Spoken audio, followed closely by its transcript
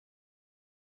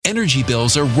energy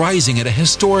bills are rising at a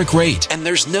historic rate, and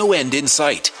there's no end in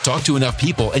sight. Talk to enough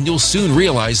people and you'll soon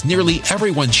realize nearly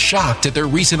everyone's shocked at their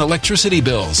recent electricity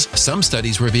bills. Some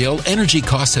studies reveal energy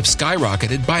costs have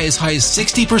skyrocketed by as high as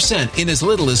 60% in as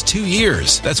little as 2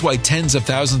 years. That's why tens of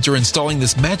thousands are installing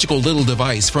this magical little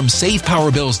device from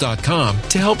SavePowerBills.com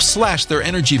to help slash their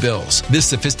energy bills. This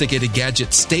sophisticated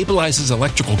gadget stabilizes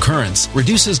electrical currents,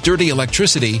 reduces dirty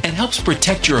electricity, and helps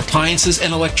protect your appliances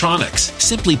and electronics.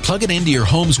 Simply plug it into your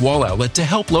home's wall outlet to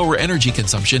help lower energy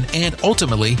consumption and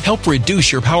ultimately help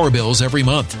reduce your power bills every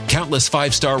month. Countless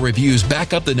 5-star reviews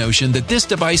back up the notion that this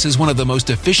device is one of the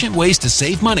most efficient ways to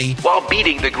save money while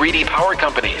beating the greedy power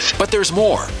companies. But there's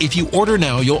more. If you order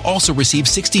now, you'll also receive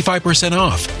 65%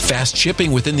 off, fast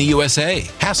shipping within the USA,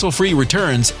 hassle-free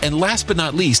returns, and last but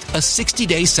not least, a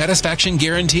 60-day satisfaction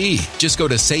guarantee. Just go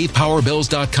to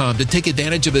SavePowerBills.com to take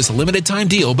advantage of this limited time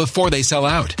deal before they sell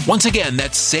out. Once again,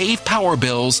 that's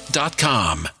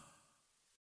SavePowerBills.com.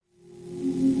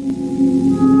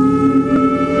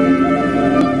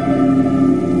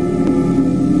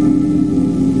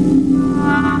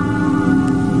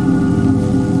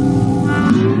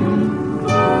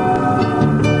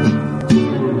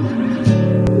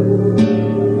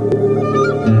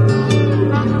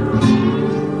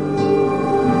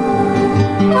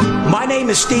 My name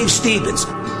is Steve Stevens,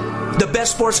 the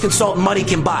best sports consultant money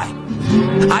can buy.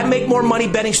 I make more money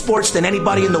betting sports than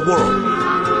anybody in the world.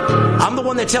 I'm the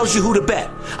one that tells you who to bet.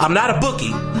 I'm not a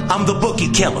bookie. I'm the bookie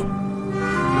killer.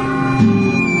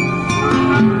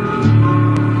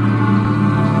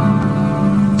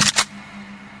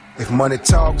 If money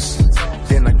talks,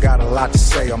 then I got a lot to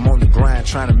say. I'm on the grind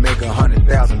trying to make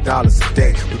 $100,000 a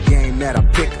day. The game that I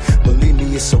pick, believe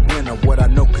me, it's a winner. What I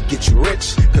know could get you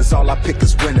rich, cause all I pick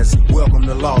is winners. Welcome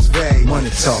to Las Vegas. Money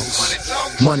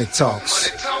talks, money talks.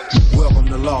 Welcome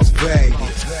to Las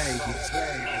Vegas.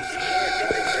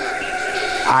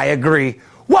 I agree.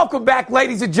 Welcome back,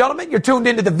 ladies and gentlemen. You're tuned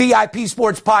into the VIP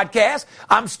Sports Podcast.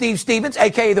 I'm Steve Stevens,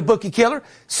 a.k.a. the Bookie Killer,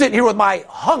 sitting here with my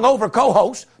hungover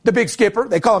co-host, the Big Skipper.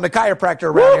 They call him the chiropractor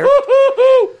around here.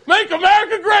 Make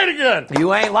America great again.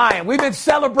 You ain't lying. We've been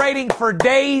celebrating for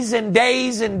days and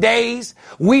days and days.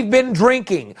 We've been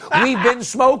drinking. We've been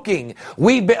smoking.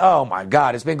 Oh, my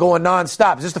God, it's been going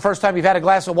nonstop. Is this the first time you've had a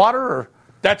glass of water, or?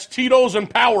 That's Tito's and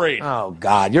Powerade. Oh,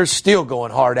 God, you're still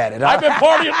going hard at it. Huh? I've been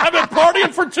partying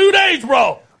for 2 days,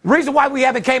 bro. Reason why we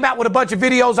haven't came out with a bunch of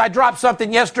videos, I dropped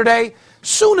something yesterday.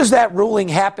 Soon as that ruling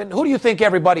happened, who do you think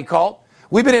everybody called?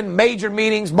 We've been in major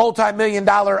meetings,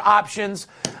 multi-million-dollar options.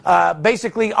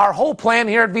 Basically, our whole plan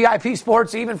here at VIP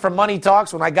Sports, even from Money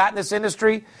Talks, when I got in this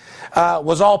industry,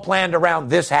 was all planned around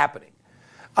this happening.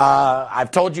 I've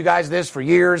told you guys this for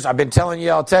years. I've been telling you,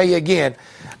 I'll tell you again.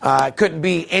 It couldn't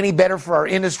be any better for our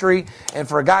industry. And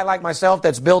for a guy like myself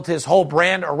that's built his whole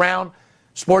brand around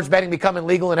sports betting becoming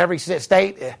legal in every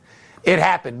state, it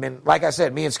happened. Man, like I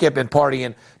said, me and Skip been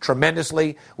partying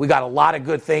tremendously. We got a lot of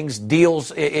good things,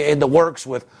 deals in the works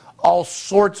with all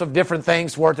sorts of different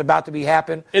things where it's about to be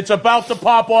happen. It's about to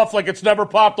pop off like it's never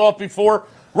popped off before.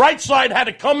 Right side had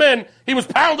to come in. He was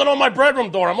pounding on my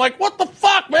bedroom door. I'm like, what the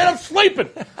fuck, man? I'm sleeping.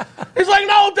 He's like,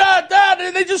 no, Dad,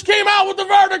 they just came out with the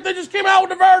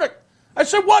verdict. I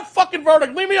said, what fucking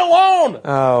verdict? Leave me alone.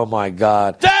 Oh, my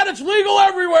God. Dad, it's legal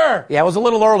everywhere. Yeah, it was a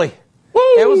little early.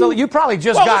 Woo. You probably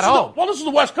just got home. This is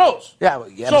the West Coast. Yeah.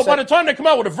 So by the time they come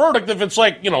out with a verdict, if it's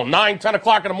like, 9, 10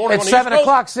 o'clock in the morning. It's 7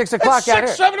 o'clock, 6 o'clock out here.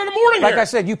 7 in the morning Like I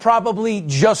said, you probably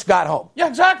just got home. Yeah,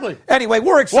 exactly. Anyway,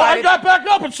 we're excited. Well, I got back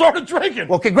up and started drinking.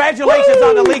 Well, congratulations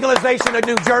on the legalization of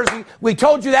New Jersey. We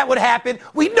told you that would happen.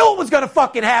 We knew it was going to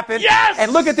fucking happen. Yes!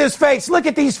 And look at this face. Look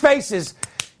at these faces.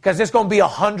 Because it's going to be a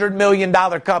 $100 million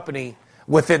company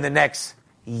within the next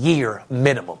year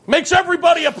minimum. Makes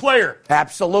everybody a player.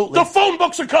 Absolutely. The phone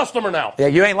book's a customer now. Yeah,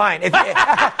 you ain't lying.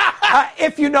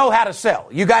 If you know how to sell.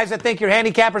 You guys that think you're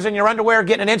handicappers in your underwear,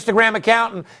 getting an Instagram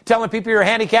account and telling people you're a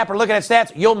handicapper, looking at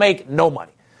stats, you'll make no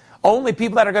money. Only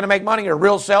people that are going to make money are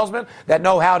real salesmen that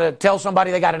know how to tell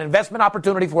somebody they got an investment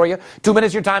opportunity for you. 2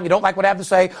 minutes of your time, you don't like what I have to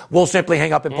say, we'll simply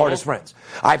hang up and part as friends.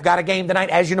 I've got a game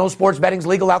tonight. As you know, sports betting's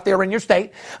legal out there in your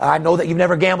state. I know that you've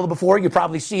never gambled before. You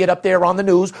probably see it up there on the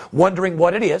news, wondering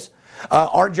what it is.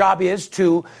 Our job is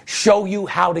to show you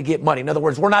how to get money. In other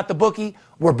words, we're not the bookie.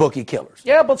 we're bookie killers.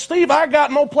 Yeah, but Steve, I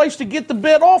got no place to get the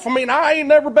bet off. I mean, I ain't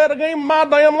never bet a game in my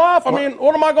damn life. I mean,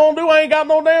 what am I going to do? I ain't got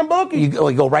no damn bookie. You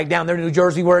go right down there to New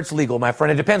Jersey where it's legal, my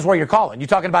friend. It depends where you're calling. You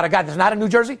talking about a guy that's not in New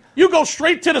Jersey? You go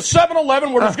straight to the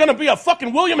 7-Eleven where there's going to be a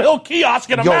fucking William Hill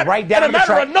kiosk in a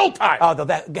matter of no time.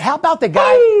 How about the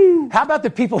guy? Woo! How about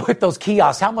the people with those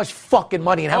kiosks? How much fucking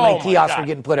money and how many kiosks are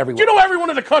getting put everywhere? Do you know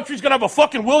everyone in the country's going to have a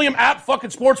fucking William app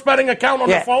fucking sports betting account on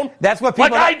their phone? That's what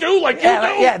people I do, you do.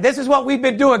 Yeah, this is what we've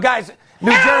been doing, guys.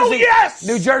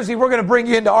 New Jersey, we're going to bring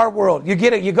you into our world. You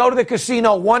go to the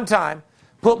casino one time,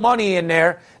 put money in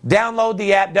there, download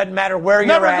the app, doesn't matter where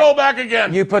you're at. Never go back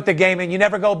again. You put the game in, you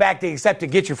never go back except to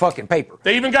get your fucking paper.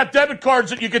 They even got debit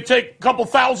cards that you could take a couple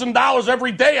 $1,000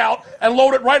 every day out and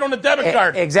load it right on the debit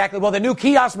card. Exactly. Well, the new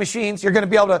kiosk machines, you're going to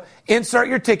be able to insert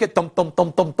your ticket, thump, thump,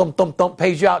 thump, thump, thump, thump, thump,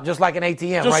 pays you out just like an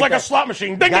ATM. Just like a slot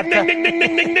machine. Ding, ding, ding, ding, ding,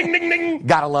 ding, ding, ding, ding, ding.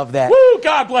 Gotta love that. Woo,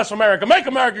 God bless America. Make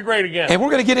America great again. And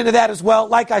we're going to get into that as well.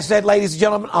 Like I said, ladies and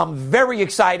gentlemen, I'm very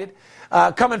excited.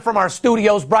 Coming from our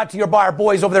studios, brought to you by our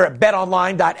boys over there at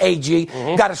betonline.ag.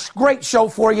 Got a great show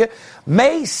for you.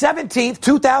 May 17th,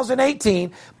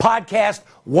 2018, podcast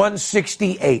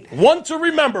 168. One to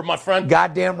remember, my friend.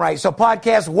 Goddamn right. So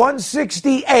podcast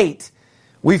 168,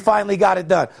 we finally got it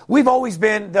done. We've always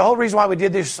been, the whole reason why we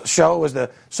did this show was to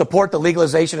support the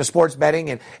legalization of sports betting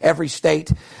in every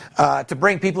state, to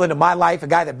bring people into my life, a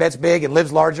guy that bets big and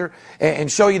lives larger, and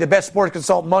show you the best sports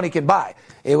consultant money can buy.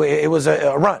 It was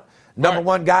a run. Number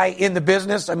one guy in the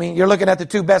business. I mean, you're looking at the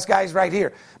two best guys right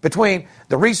here. Between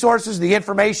the resources, the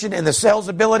information, and the sales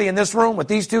ability in this room with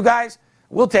these two guys,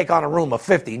 we'll take on a room of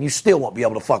 50, and you still won't be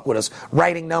able to fuck with us.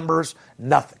 Writing numbers,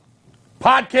 nothing.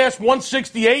 Podcast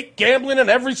 168, gambling in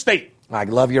every state. I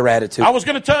love your attitude. I was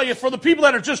going to tell you, for the people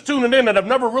that are just tuning in and have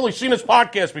never really seen this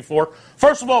podcast before,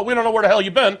 first of all, we don't know where the hell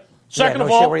you've been. Second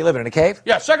of all, where you living, in a cave?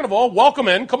 Yeah, second of all, welcome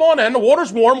in. Come on in. The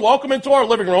water's warm. Welcome into our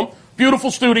living room.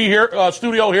 Beautiful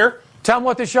studio here. Tell them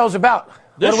what this show's about.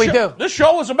 What do we do? This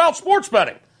show is about sports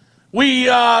betting. We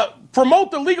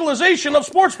promote the legalization of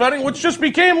sports betting, which just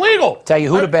became legal. Tell you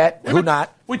who to bet, who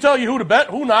not. We tell you who to bet,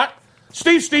 who not.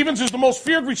 Steve Stevens is the most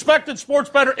feared, respected sports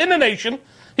bettor in the nation.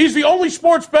 He's the only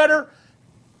sports bettor,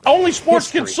 only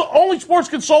sports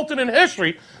consultant in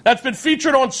history that's been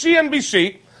featured on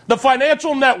CNBC, the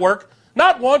Financial Network,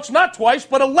 not once, not twice,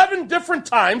 but 11 different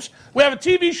times. We have a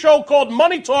TV show called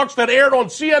Money Talks that aired on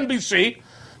CNBC,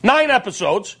 9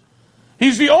 episodes.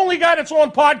 He's the only guy that's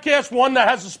on Podcast One that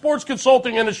has the sports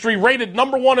consulting industry rated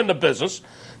number 1 in the business.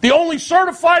 The only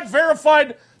certified,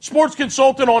 verified sports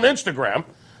consultant on Instagram.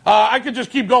 I could just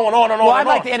keep going on and on. Well, I'd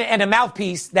like to, and a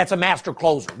mouthpiece that's a master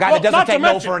closer. Guy that doesn't take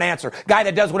no for an answer. Guy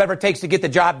that does whatever it takes to get the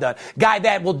job done. Guy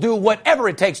that will do whatever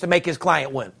it takes to make his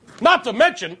client win. Not to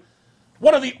mention,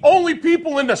 one of the only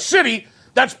people in the city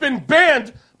that's been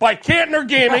banned by Cantner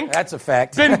Gaming. That's a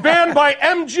fact. Been banned by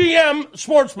MGM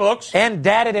Sportsbooks. And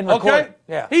dated and recorded. Okay?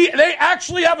 Yeah. They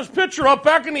actually have his picture up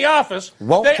back in the office.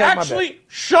 They actually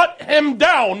shut him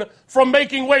down from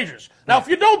making wagers. Now, if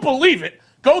you don't believe it,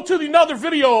 go to another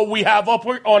video we have up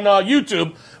on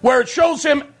YouTube where it shows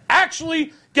him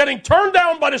actually getting turned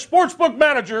down by the sportsbook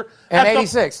manager at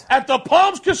the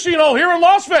Palms Casino here in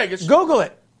Las Vegas. Google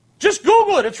it. Just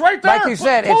Google it. It's right there. Like you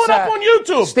said, pull it up on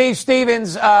YouTube. Steve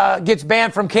Stevens gets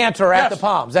banned from Cantor at the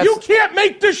Palms. You can't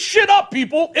make this shit up,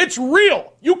 people. It's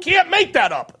real. You can't make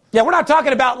that up. Yeah, we're not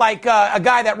talking about like a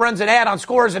guy that runs an ad on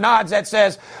Scores and Odds that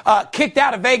says kicked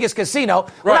out of Vegas casino.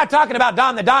 Right. We're not talking about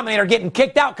Don the Dominator getting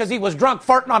kicked out because he was drunk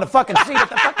farting on a fucking seat at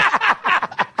the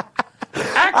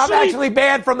I'm actually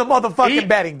banned from the motherfucking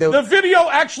betting, dude. The video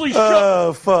actually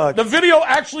The video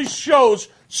actually shows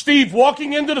Steve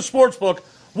walking into the sportsbook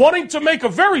wanting to make a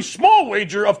very small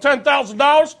wager of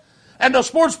 $10,000, and the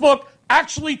sportsbook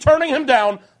actually turning him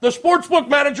down, the sportsbook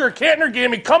manager at Cantner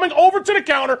Gaming coming over to the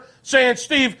counter saying,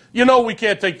 Steve, you know we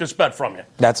can't take this bet from you.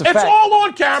 That's a fact. It's all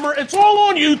on camera, it's all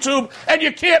on YouTube, and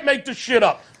you can't make this shit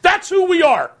up. That's who we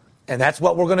are. And that's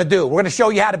what we're going to do. We're going to show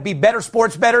you how to be better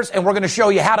sports bettors, and we're going to show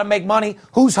you how to make money,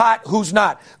 who's hot, who's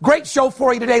not. Great show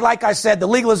for you today. Like I said, the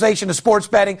legalization of sports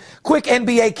betting, quick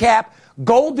NBA cap,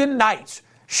 Golden Knights.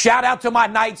 Shout out to my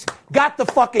Knights. Got the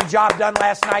fucking job done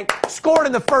last night. Scored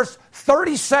in the first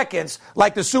 30 seconds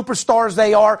like the superstars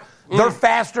they are. They're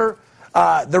faster.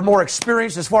 They're more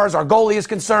experienced as far as our goalie is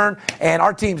concerned. And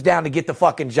our team's down to get the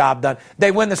fucking job done.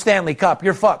 They win the Stanley Cup.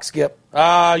 You're fucked, Skip.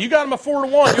 You got him at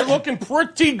 4-1. You're looking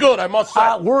pretty good, I must say.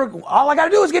 All I got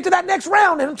to do is get to that next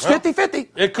round, and it's 50-50.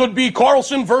 It could be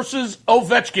Carlson versus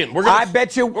Ovechkin. I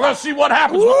bet you. We're going to see what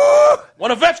happens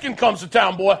when Ovechkin comes to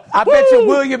town, boy. I bet you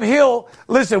William Hill.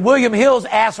 Listen, William Hill's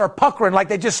ass are puckering like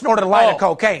they just snorted a line of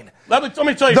cocaine. Let me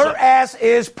tell you Their something. ass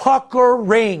is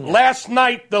puckering. Last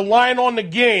night, the line on the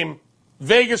game,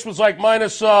 Vegas was like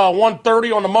minus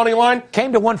 130 on the money line.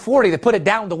 Came to 140. They put it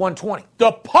down to 120.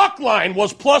 The puck line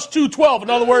was plus 212. In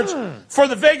other words, for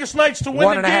the Vegas Knights to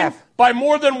win the game by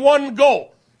more than 1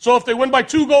 goal. So if they win by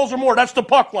 2 goals or more, that's the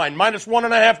puck line, minus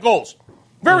 1.5 goals.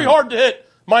 Very hard to hit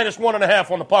minus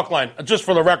 1.5 on the puck line, just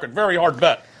for the record. Very hard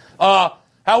bet.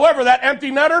 However, that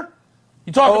empty netter,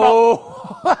 you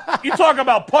talk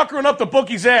about puckering up the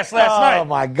bookie's ass last night. Oh,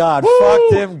 my God.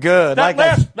 Fucked him good.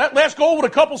 That last goal with a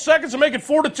couple seconds to make it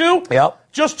 4-2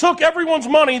 just took everyone's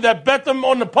money that bet them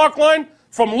on the puck line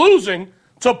from losing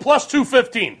to plus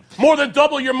 215. More than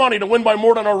double your money to win by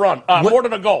more than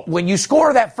a goal. When you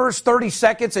score that first 30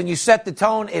 seconds and you set the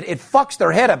tone, it fucks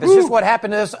their head up. It's just what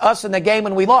happened to us in the game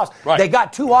when we lost. Right. They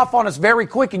got 2 off on us very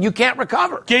quick, and you can't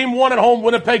recover. Game 1 at home,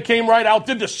 Winnipeg came right out,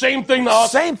 did the same thing to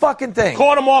us. Same fucking thing.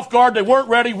 Caught them off guard. They weren't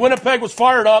ready. Winnipeg was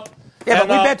fired up. Yeah, but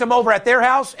we bent them over at their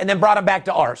house and then brought them back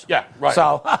to ours. Yeah, right.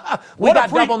 So we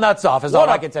got double nuts off, is all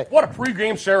I can say. What a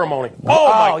pregame ceremony.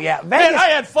 Yeah. Man, I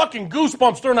had fucking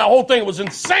goosebumps during that whole thing. It was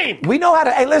insane. We know how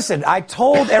to. Hey, listen, I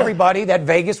told everybody that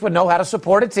Vegas would know how to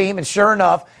support a team, and sure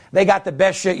enough, they got the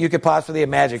best shit you could possibly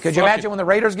imagine. Could you imagine when the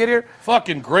Raiders get here?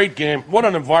 Fucking great game. What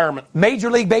an environment.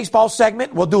 Major League Baseball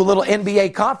segment. We'll do a little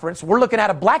NBA conference. We're looking at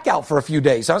a blackout for a few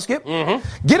days, huh, Skip?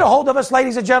 Mm-hmm. Get a hold of us,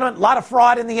 ladies and gentlemen. A lot of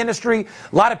fraud in the industry.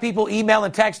 A lot of people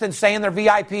emailing, texting, saying they're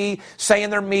VIP,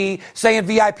 saying they're me, saying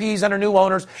VIPs under new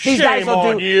owners. These guys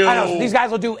will do. I know, these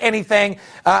guys will do anything.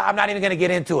 I'm not even going to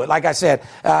get into it. Like I said,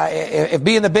 if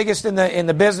being the biggest in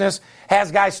the business has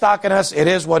guys stalking us, it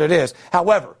is what it is.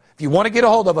 However, if you want to get a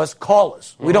hold of us, call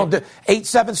us. We don't do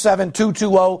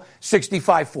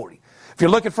 877-220-6540. If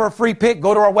you're looking for a free pick,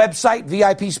 go to our website,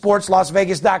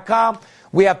 VIPSportsLasVegas.com.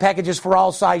 We have packages for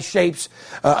all size shapes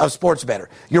of sports bettor.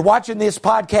 You're watching this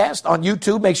podcast on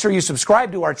YouTube. Make sure you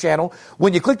subscribe to our channel.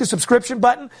 When you click the subscription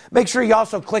button, make sure you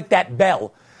also click that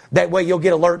bell. That way you'll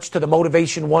get alerts to the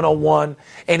Motivation 101,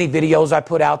 any videos I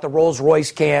put out, the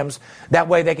Rolls-Royce cams. That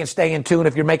way they can stay in tune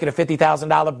if you're making a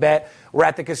 $50,000 bet. We're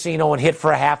at the casino and hit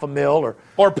for $500,000.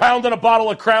 Or pounding a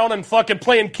bottle of Crown and fucking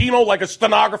playing Keno like a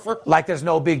stenographer. Like there's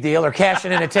no big deal. Or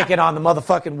cashing in a ticket on the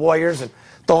motherfucking Warriors and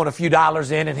throwing a few dollars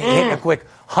in and hitting a quick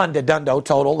 $100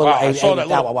 total. I saw that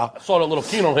little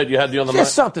Keno hit you had the other night.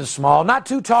 Just something small. Not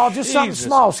too tall. Just something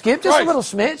small, Skip. Just a little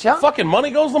smidge, huh? Fucking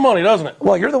money goes the money, doesn't it?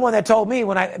 Well, you're the one that told me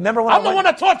when I'm the one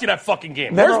that taught you that fucking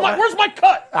game. Where's my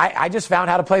cut? I just found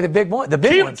how to play the big ones.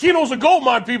 Keno's a gold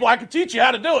mine, people. I could teach you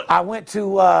how to do it. I went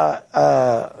to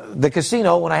the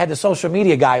casino when I had the social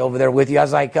media guy over there with you. I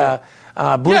was like, I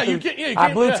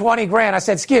blew 20 grand. I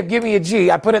said, Skip, give me a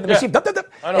G. I put it in the machine.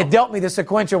 It dealt me the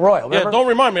sequential royal. Remember? Yeah, don't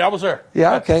remind me. I was there.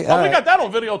 Yeah, okay. We got that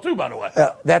on video, too, by the way.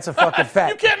 That's a fucking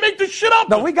fact. You can't make this shit up.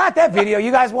 No, we got that video.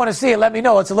 You guys want to see it, let me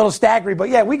know. It's a little staggery, but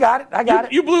yeah, we got it. I got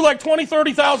it. You blew like $20,000,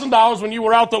 $30,000 when you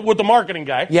were out with the marketing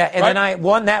guy. Yeah, and then I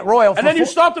won that royal. And then you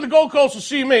stopped at the Gold Coast to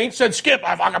see me, said, Skip,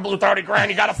 I fucking blew 30 grand.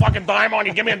 You got a fucking dime on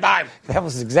you. Give me a dime. That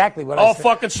was exactly what I said. All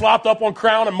fucking slopped up on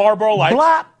Crown and Marlboro Lights.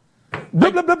 Blop.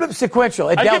 Blip, blip, blip, blip, sequential.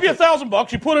 I give you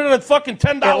 $1,000. You put it in a fucking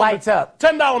 $10. It lights up.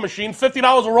 $10 machine,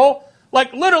 $50 a roll.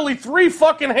 Like literally 3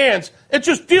 fucking hands. It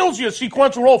just deals you a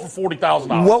sequential roll for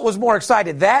 $40,000. What was more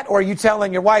excited, that or you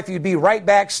telling your wife you'd be right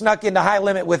back, snuck into high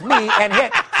limit with me and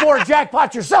hit 4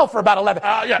 jackpots yourself for about 11?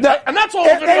 Yeah, and that's all.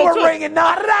 They were ringing.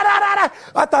 I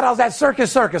thought I was at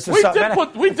Circus or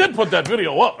something. We did put that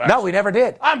video up. Actually. No, we never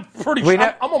did. I'm pretty sure.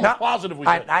 I'm almost positive we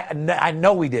did. I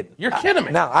know we didn't. You're kidding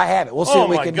me. No, I have it. We'll see what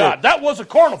we can do. Oh my God, that was a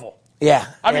carnival. Yeah.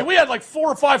 I mean, we had like 4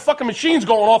 or 5 fucking machines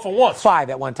going off at once. 5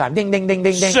 at one time. Ding, ding, ding,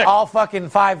 ding, ding. Sick. All fucking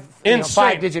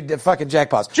 5-digit fucking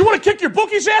jackpots. Do you want to kick your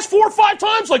bookie's ass 4 or 5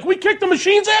 times like we kicked the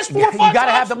machine's ass 4 or 5 times? You got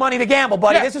to have the money to gamble,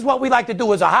 buddy. Yeah. This is what we like to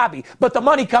do as a hobby. But the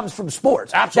money comes from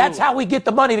sports. Absolutely. That's how we get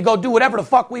the money to go do whatever the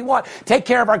fuck we want. Take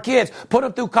care of our kids. Put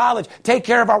them through college. Take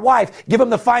care of our wife. Give them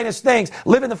the finest things.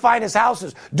 Live in the finest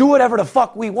houses. Do whatever the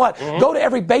fuck we want. Mm-hmm. Go to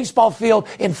every baseball field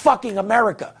in fucking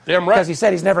America. Damn right. Because he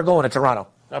said he's never going to Toronto.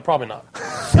 Probably not.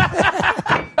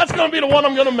 That's going to be the one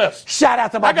I'm going to miss. Shout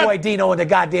out to my boy Dino in the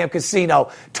goddamn casino.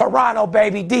 Toronto,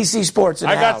 baby. DC Sports in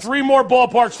the house. I got 3 more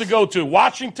ballparks to go to.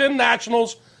 Washington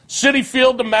Nationals, Citi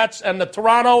Field, the Mets, and the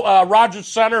Toronto Rogers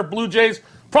Center Blue Jays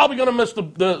Probably going to miss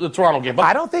the Toronto game. But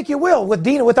I don't think you will with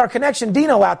Dino, with our connection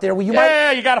Dino out there. You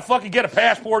might. You got to fucking get a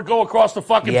passport, go across the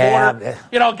fucking border.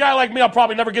 You know, a guy like me, I'll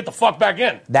probably never get the fuck back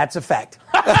in. That's a fact.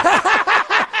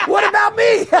 What about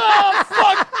me? Oh,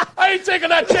 fuck. I ain't taking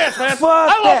that chance, man.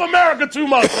 I love America too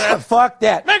much, man. Fuck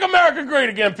that. Make America great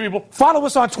again, people. Follow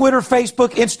us on Twitter, Facebook,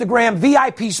 Instagram,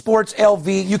 VIP Sports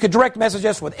LV. You can direct message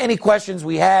us with any questions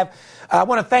we have. I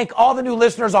want to thank all the new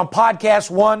listeners on Podcast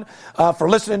One for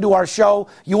listening to our show.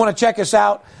 You want to check us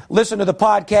out, listen to the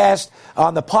podcast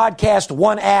on the Podcast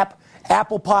One app,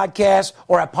 Apple Podcasts,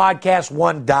 or at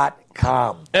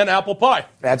podcastone.com. And Apple Pie.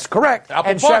 That's correct.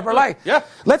 Apple and Pie. Chevrolet. Yeah.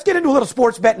 Let's get into a little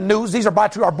sports betting news. These are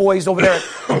brought to you our boys over there at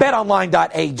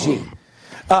betonline.ag.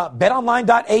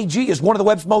 BetOnline.ag is one of the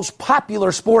web's most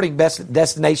popular sporting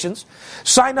destinations.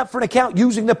 Sign up for an account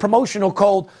using the promotional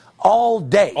code all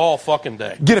day. All fucking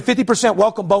day. Get a 50%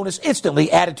 welcome bonus instantly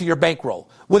added to your bankroll.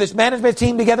 With its management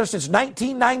team together since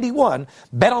 1991,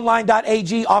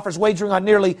 BetOnline.ag offers wagering on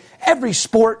nearly every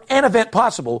sport and event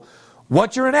possible.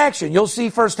 Once you're in action, you'll see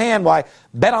firsthand why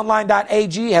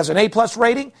BetOnline.ag has an A-plus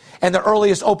rating and the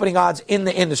earliest opening odds in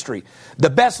the industry. The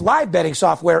best live betting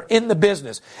software in the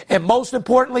business. And most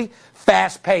importantly,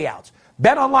 fast payouts.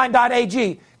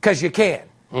 BetOnline.ag, because you can.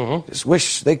 Just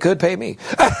wish they could pay me.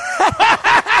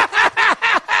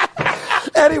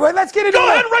 Anyway, let's get into it. Go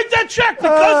ahead and write that check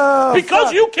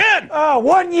because you can.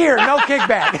 1 year, no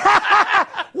kickback.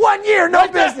 1 year, no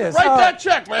business. Write that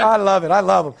check, man. I love it. I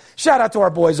love them. Shout out to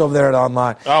our boys over there at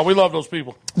Online. We love those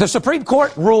people. The Supreme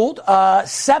Court ruled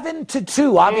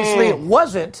 7-2. Obviously, it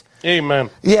wasn't. Amen.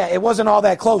 Yeah, it wasn't all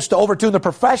that close to overturn the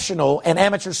professional and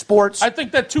amateur sports. I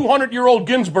think that 200-year-old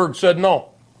Ginsburg said no.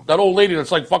 That old lady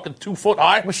that's like fucking 2 foot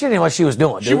high. Well, she didn't know what she was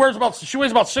doing, dude. She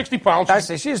weighs about 60 pounds. I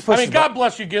say, she just pushes. God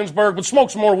bless you, Ginsburg, but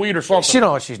smoke some more weed or something. She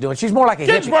knows what she's doing. She's more like a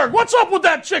Ginsburg, hippie. what's up with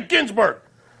that chick, Ginsburg?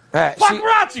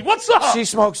 Paparazzi, what's up? She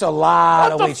smokes a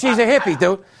lot of weed. She's a hippie,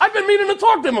 dude. I've been meaning to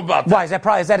talk to him about that.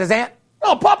 Why? Is that his aunt?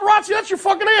 Oh, paparazzi, that's your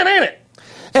fucking aunt, ain't it?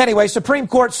 Anyway, Supreme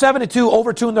Court 7-2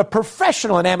 overturned the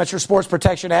Professional and Amateur Sports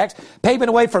Protection Act, paving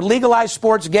the way for legalized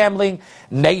sports gambling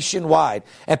nationwide.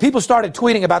 And people started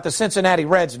tweeting about the Cincinnati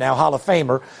Reds now, Hall of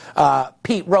Famer,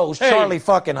 Pete Rose, Charlie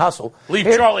fucking Hustle. Leave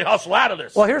Charlie Hustle out of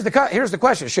this. Well, here's the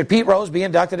question. Should Pete Rose be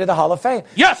inducted into the Hall of Fame?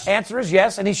 Yes. Answer is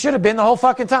yes, and he should have been the whole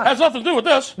fucking time. Has nothing to do with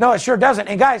this. No, it sure doesn't.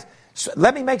 And guys,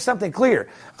 let me make something clear.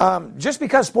 Just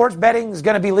because sports betting is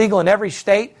going to be legal in every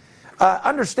state,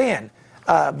 understand,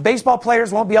 baseball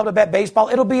players won't be able to bet baseball.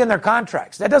 It'll be in their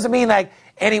contracts. That doesn't mean like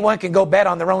anyone can go bet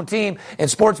on their own team, and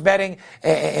sports betting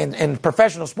and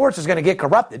professional sports is going to get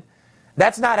corrupted.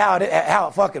 That's not how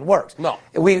it fucking works. No.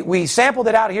 We sampled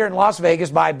it out here in Las Vegas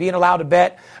by being allowed to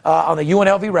bet on the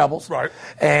UNLV Rebels. Right.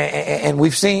 And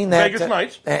we've seen that. Vegas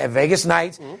Knights. Vegas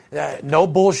Knights. No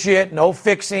bullshit, no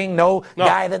fixing, no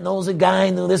guy that knows a guy,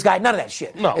 knew this guy, none of that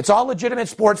shit. No. It's all legitimate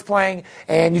sports playing,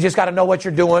 and you just got to know what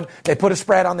you're doing. They put a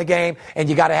spread on the game, and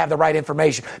you got to have the right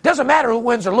information. Doesn't matter who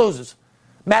wins or loses.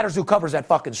 Matters who covers that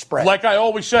fucking spread. Like I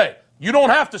always say, you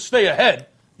don't have to stay ahead.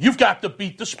 You've got to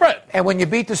beat the spread. And when you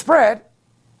beat the spread,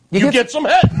 you get some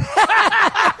head.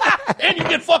 And you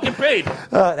get fucking paid.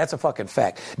 That's a fucking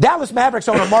fact. Dallas Mavericks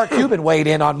owner Mark Cuban weighed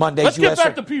in on Monday's Let's get USA.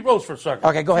 back to Pete Rose for a second.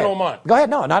 Okay, go ahead. If you don't mind. Go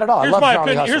ahead. No, not at all. Here's I love my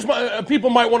Charlie opinion. Hustle.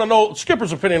 People might want to know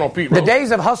Skipper's opinion on Pete Rose. The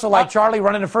days of hustle like Charlie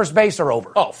running to first base are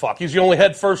over. Oh, fuck. He's the only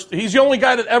head first. He's the only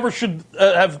guy that ever should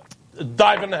have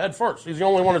dive into head first. He's the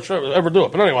only one that should ever do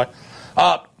it. But anyway,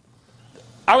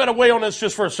 I'm going to weigh on this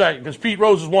just for a second because Pete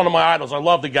Rose is one of my idols. I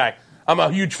love the guy. I'm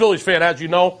a huge Phillies fan, as you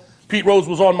know. Pete Rose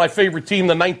was on my favorite team,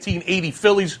 the 1980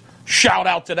 Phillies. Shout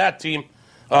out to that team.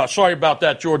 Sorry about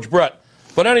that, George Brett.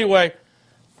 But anyway,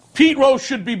 Pete Rose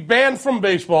should be banned from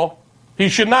baseball. He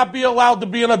should not be allowed to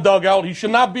be in a dugout. He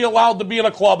should not be allowed to be in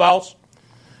a clubhouse.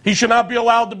 He should not be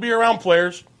allowed to be around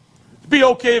players. It'd be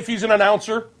okay if he's an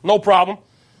announcer. No problem.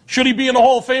 Should he be in the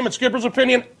Hall of Fame, in Skipper's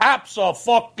opinion?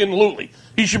 Abso-fucking-lutely.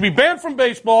 He should be banned from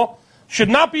baseball. Should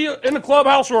not be in the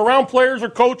clubhouse or around players or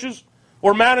coaches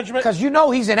or management. Because you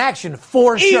know he's in action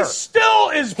for sure. He still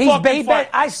is fucking fine.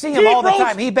 I see him all the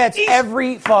time. He bets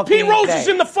every fucking day. Pete Rose is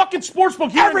in the fucking sports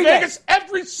book here in Vegas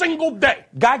every single day.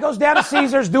 Guy goes down to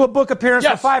Caesars, do a book appearance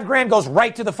for $5,000, goes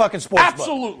right to the fucking sports book.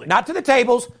 Absolutely. Not to the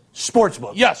tables, sports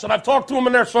book. Yes, and I've talked to him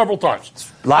in there several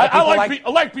times. A lot of people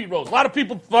I like Pete Rose. A lot of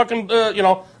people fucking,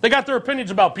 they got their opinions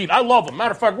about Pete. I love him.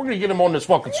 Matter of fact, we're going to get him on this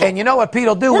fucking show. And you know what Pete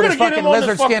will do with his fucking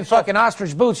lizard skin, fucking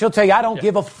ostrich boots? He'll tell you, I don't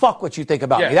give a fuck what you think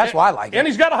about me. That's why I like him. And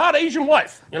he's got a hot Asian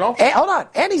wife, you know? And, hold on.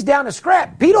 And he's down to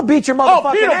scrap. Pete will beat your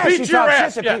motherfucking ass. Pete will beat your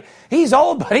ass. Yeah. He's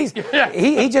old, but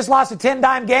he just lost a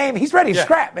 10-dime game. He's ready to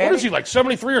scrap, man. What is he, like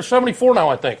 73 or 74 now,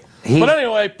 I think? But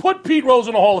anyway, put Pete Rose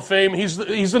in the Hall of Fame. He's the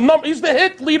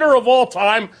hit leader of all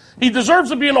time. He deserves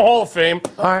to be in the Hall of Fame.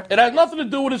 All right. It has nothing to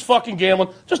do with his fucking gambling.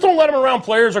 Just don't let him around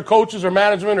players or coaches or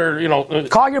management or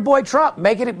Call your boy Trump.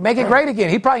 Make it great again.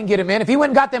 He probably can get him in. If he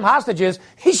went and got them hostages,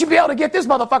 he should be able to get this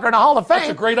motherfucker in the Hall of Fame.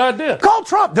 That's a great idea. Call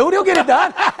Trump, dude. He'll get it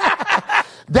done.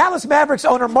 Dallas Mavericks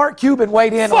owner Mark Cuban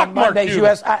weighed in on Monday's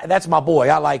U.S. That's my boy.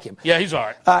 I like him. Yeah, he's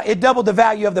all right. It doubled the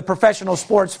value of the professional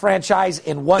sports franchise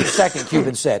in 1 second,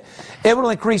 Cuban said. It will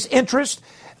increase interest.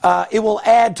 It will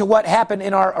add to what happened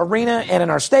in our arena and in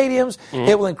our stadiums. Mm-hmm.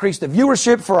 It will increase the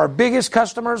viewership for our biggest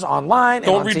customers online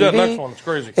and on TV. Don't read that next one. It's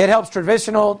crazy. It helps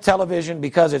traditional television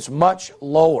because it's much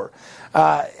lower.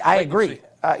 I agree.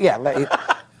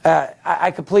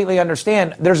 I completely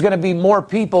understand. There's going to be more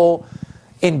people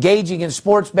engaging in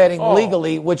sports betting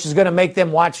legally, which is going to make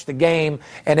them watch the game,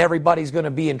 and everybody's going to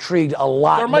be intrigued a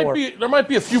lot more. There might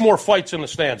be a few more fights in the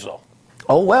stands, though.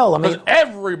 Oh, well, I mean,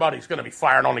 everybody's going to be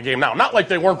firing on the game now. Not like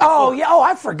they weren't before. Oh, yeah. Oh,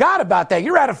 I forgot about that.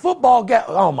 You're at a football game.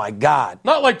 Oh, my God.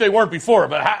 Not like they weren't before,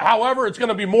 but however, it's going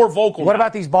to be more vocal What now.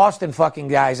 about these Boston fucking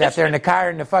guys out there in the Kyer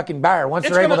and the fucking Bayer? Once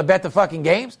they're able to bet the fucking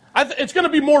games? It's going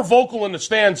to be more vocal in the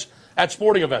stands at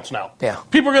sporting events now. Yeah.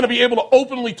 People are going to be able to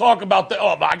openly talk about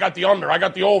I got the under, I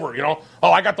got the over,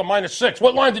 I got the -6.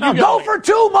 What line did you get? Go for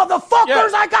 2, motherfuckers. Yeah.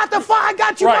 I got the 5. I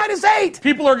got you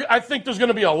 -8. I think there's going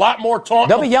to be a lot more taunting.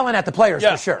 They'll be yelling at the players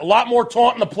for sure. A lot more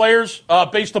taunting the players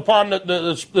based upon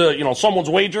the someone's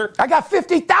wager. I got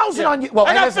 50,000 on you. Well,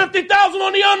 I got 50,000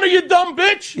 on the under, you dumb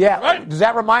bitch. Yeah. Right? Does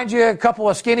that remind you a couple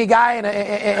of skinny guy and a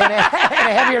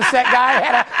heavier set guy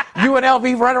had a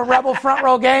UNLV runner Rebel front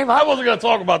row game? Huh? I wasn't going to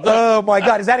talk about that. Oh, my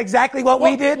God. Is that exactly what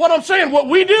we did? What I'm saying, what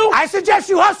we do? I suggest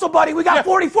you hustle, buddy. We got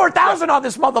 44,000 on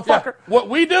this motherfucker. Yeah. What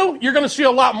we do, you're going to see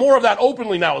a lot more of that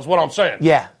openly now is what I'm saying.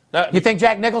 Yeah. You think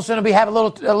Jack Nicholson will be having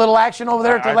a little action over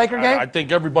there at the Laker game? I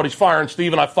think everybody's firing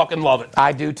Steve, and I fucking love it.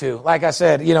 I do too. Like I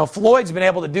said, Floyd's been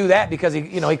able to do that because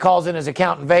he calls in his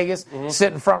account in Vegas,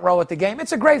 sit in front row at the game.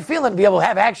 It's a great feeling to be able to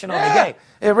have action on the game.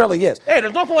 It really is. Hey,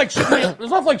 there's nothing like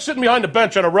sitting behind the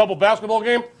bench at a Rebel basketball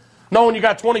game, knowing you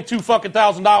got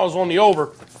 $22,000 on the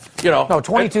over. No,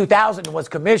 22,000 was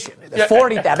commission.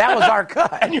 40,000. That was our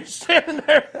cut. And you're standing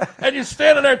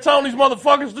there telling these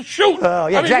motherfuckers to shoot. Oh,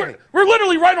 yeah, exactly. We're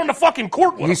literally right on the fucking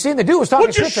court with You seen the dude was talking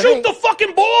shit to me. Would you shoot the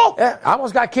fucking ball? Yeah, I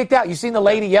almost got kicked out. You seen the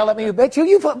lady yell at me? Bitch, who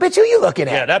you looking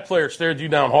at? Yeah, that player stared you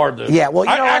down hard, dude. Yeah, well,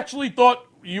 I actually thought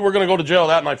you were going to go to jail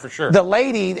that night for sure. The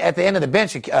lady at the end of the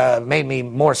bench made me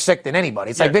more sick than anybody.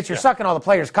 It's like, bitch, you're sucking all the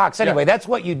players' cocks anyway. That's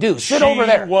what you do. Sit over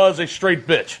there. She was a straight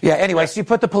bitch. Yeah, anyway, she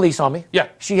put the police on me. Yeah.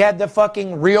 She had the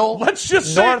fucking real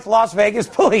North Las Vegas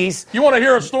police. You want to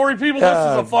hear a story, people?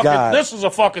 This is a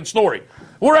fucking story.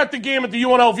 We're at the game, at the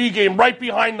UNLV game, right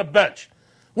behind the bench.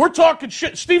 We're talking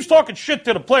shit. Steve's talking shit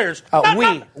to the players.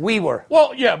 We were.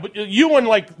 Well, yeah, but you and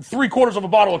like 3/4 of a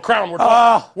bottle of Crown,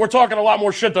 we're talking a lot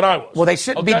more shit than I was. Well, they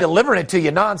shouldn't be delivering it to you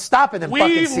nonstop in them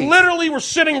fucking seats. We literally were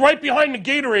sitting right behind the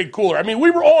Gatorade cooler. I mean, we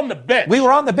were on the bench. We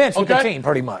were on the bench with the team,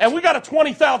 pretty much. And we got a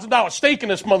 $20,000 stake in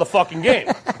this motherfucking game,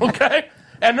 okay?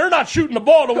 And they're not shooting the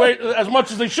ball the way as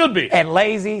much as they should be. And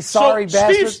lazy, sorry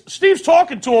bastards. Steve's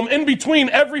talking to him in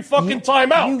between every fucking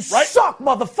timeout. You right? suck,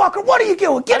 motherfucker. What are you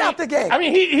doing? Get out the game. I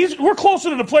mean, we're closer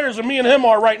to the players than me and him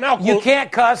are right now. You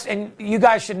can't cuss, and you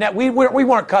guys should not. We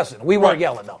weren't cussing. We weren't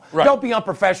yelling, though. Right. Don't be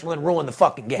unprofessional and ruin the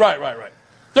fucking game. Right.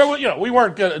 We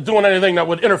weren't doing anything that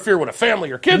would interfere with a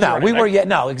family or kids. No, we were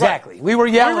exactly. Right. We were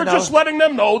yelling. We were just letting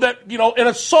them know that, in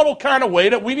a subtle kind of way,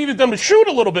 that we needed them to shoot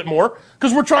a little bit more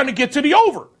because we're trying to get to the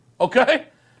over. Okay?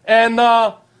 And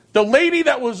the lady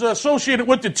that was associated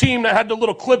with the team that had the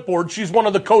little clipboard, she's one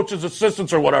of the coach's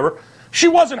assistants or whatever, she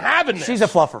wasn't having this. She's a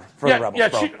fluffer for the Rebels.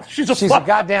 Yeah, she's a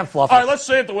goddamn fluffer. All right, let's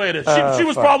say it the way it is. She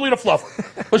was probably the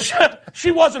fluffer. But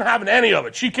she wasn't having any of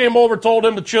it. She came over, told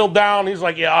him to chill down. He's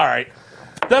like, yeah, all right.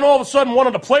 Then all of a sudden, one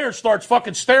of the players starts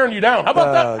fucking staring you down. How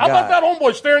about that? How about that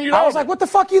homeboy staring you down? I was like, what the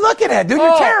fuck are you looking at, dude?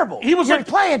 You're terrible. You're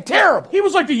playing terrible. He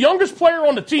was like the youngest player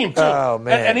on the team, too. Oh,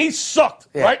 man. And he sucked,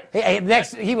 right?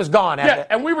 Next, he was gone.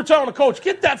 And we were telling the coach,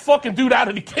 get that fucking dude out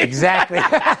of the game. Exactly.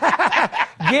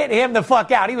 Get him the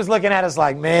fuck out. He was looking at us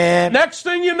like, man. Next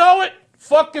thing you know it,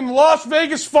 fucking Las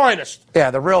Vegas finest. Yeah,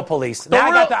 the real police. Now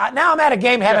I'm at a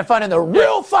game having fun, and the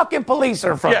real fucking police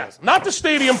are in front of us. Not the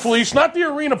stadium police, not the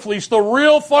arena police, the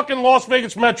real fucking Las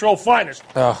Vegas Metro finest.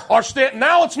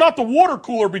 Now it's not the water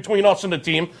cooler between us and the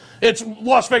team. It's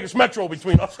Las Vegas Metro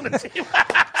between us and the team.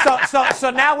 So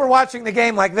now we're watching the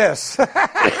game like this.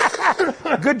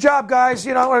 Good job, guys.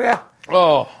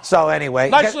 So anyway.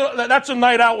 That's a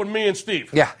night out with me and Steve.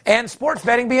 Yeah, and sports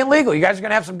betting being legal. You guys are going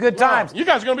to have some good times. You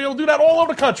guys are going to be able to do that all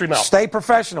over the country now. Stay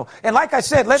professional. And like I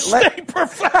said, Stay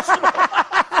professional.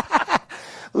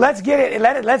 Let's get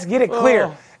it clear.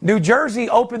 Oh. New Jersey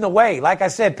opened the way. Like I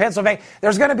said, Pennsylvania.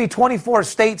 There's going to be 24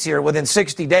 states here within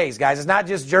 60 days, guys. It's not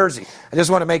just Jersey. I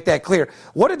just want to make that clear.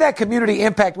 What did that community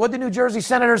impact? What did the New Jersey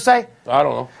senator say? I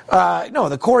don't know. No,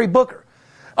 the Cory Booker.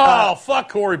 Fuck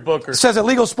Cory Booker. Says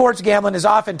illegal sports gambling is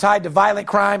often tied to violent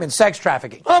crime and sex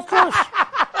trafficking. Of course.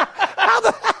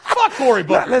 Fuck Cory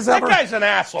Booker. That guy's an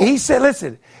asshole. He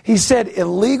said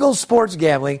illegal sports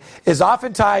gambling is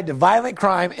often tied to violent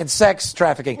crime and sex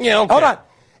trafficking. Yeah, okay. Hold on.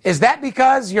 Is that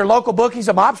because your local bookie's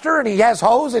a mobster and he has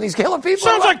hoes and he's killing people?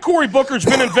 Sounds like Cory Booker's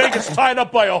been in Vegas tied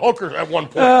up by a hooker at one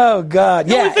point. Oh, God.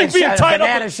 You Yeah. only think being tied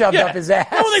up shoved up his ass.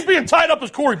 I don't think being tied up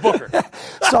is Cory Booker.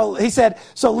 So he said,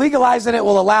 legalizing it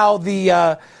will allow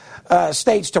the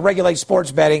states to regulate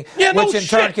sports betting, which in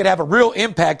turn could have a real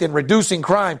impact in reducing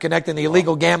crime connecting the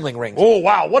illegal gambling rings. Oh,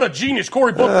 wow. What a genius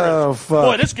Cory Booker is. Fuck.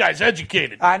 Boy, this guy's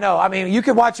educated. I know. I mean, you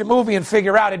could watch a movie and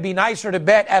figure out it'd be nicer to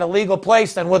bet at a legal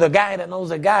place than with a guy that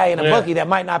knows a guy in a bookie that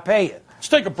might not pay you. Let's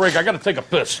take a break. I got to take a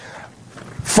piss.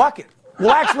 Fuck it.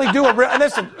 We'll actually do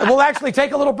we'll actually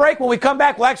take a little break. When we come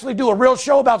back, we'll actually do a real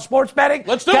show about sports betting.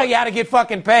 Let's do it. Tell you how to get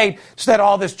fucking paid instead of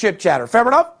all this chit chatter. Fair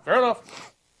enough? Fair enough.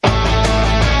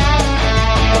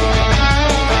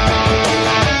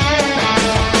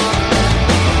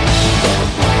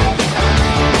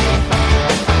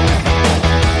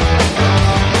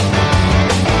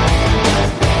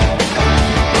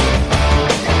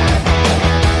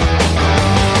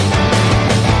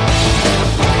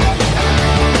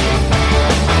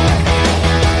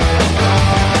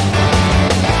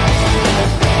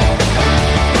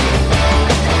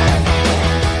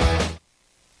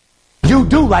 You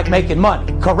do like making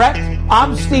money, correct?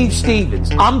 I'm Steve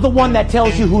Stevens. I'm the one that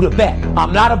tells you who to bet.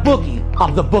 I'm not a bookie.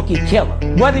 I'm the bookie killer.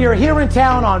 Whether you're here in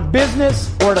town on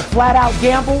business or to flat out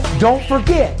gamble, don't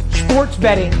forget, sports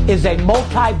betting is a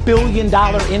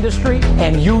multi-billion-dollar industry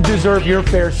and you deserve your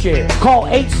fair share. Call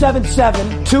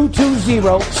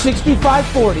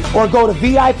 877-220-6540 or go to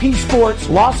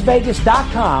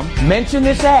VIPSportsLasVegas.com, mention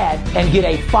this ad, and get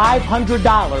a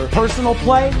 $500 personal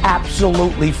play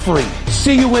absolutely free.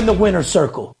 See you in the winner's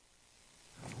circle.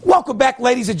 Welcome back,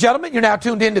 ladies and gentlemen. You're now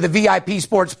tuned into the VIP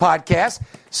Sports Podcast.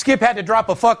 Skip had to drop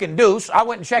a fucking deuce. I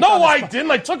went and checked on No, I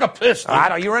didn't. I took a piss, dude. I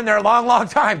know. You were in there a long, long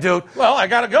time, dude. Well, I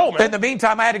got to go, man. In the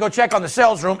meantime, I had to go check on the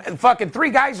sales room, and fucking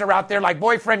 3 guys are out there like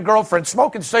boyfriend, girlfriend,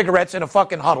 smoking cigarettes in a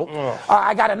fucking huddle.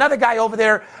 I got another guy over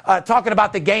there talking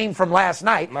about the game from last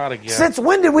night. Not again. Since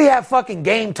when did we have fucking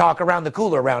game talk around the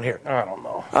cooler around here? I don't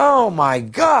know. Oh, my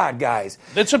God, guys.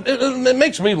 It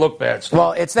makes me look bad, Steve.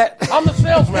 Well, it's that... I'm the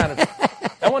sales manager.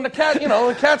 And when the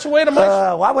cat's away to my...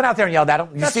 well, I went out there and yelled at him.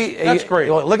 That's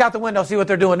great. Look out the window, see what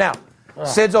they're doing now.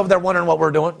 Sid's over there wondering what we're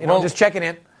doing. Just checking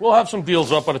in. We'll have some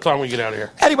deals up by the time we get out of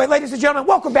here. Anyway, ladies and gentlemen,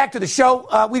 welcome back to the show.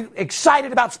 We're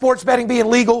excited about sports betting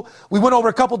being legal. We went over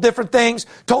a couple different things.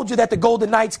 Told you that the Golden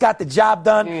Knights got the job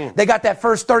done. They got that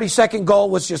first 30-second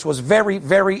goal, which just was very,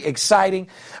 very exciting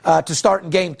to start in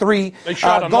Game 3. They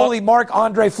shot goalie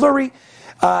Marc-Andre Fleury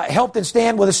helped and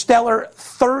stand with a stellar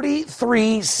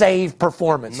 33 save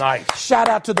performance. Nice. Shout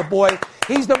out to the boy.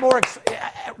 He's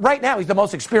right now he's the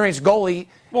most experienced goalie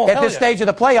at this stage of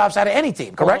the playoffs out of any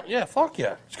team, correct? Yeah, fuck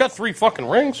yeah. He's got 3 fucking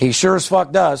rings. He sure as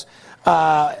fuck does.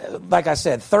 Like I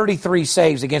said, 33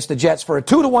 saves against the Jets for a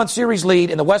 2-1 series lead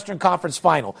in the Western Conference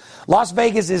Final. Las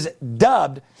Vegas is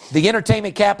dubbed the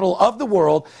entertainment capital of the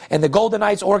world, and the Golden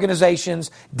Knights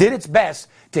organizations did its best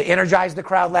to energize the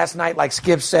crowd last night. Like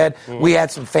Skip said, we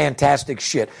had some fantastic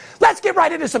shit. Let's get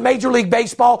right into some Major League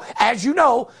Baseball. As you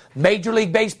know, Major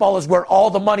League Baseball is where all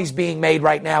the money's being made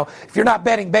right now. If you're not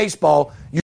betting baseball,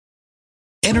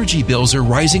 Energy bills are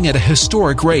rising at a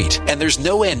historic rate, and there's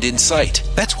no end in sight.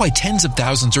 That's why tens of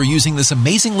thousands are using this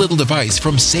amazing little device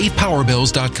from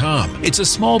SavePowerBills.com. It's a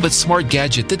small but smart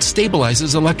gadget that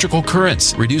stabilizes electrical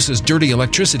currents, reduces dirty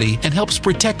electricity, and helps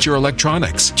protect your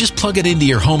electronics. Just plug it into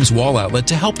your home's wall outlet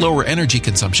to help lower energy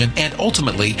consumption and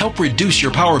ultimately help reduce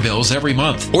your power bills every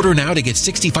month. Order now to get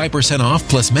 65% off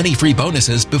plus many free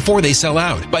bonuses before they sell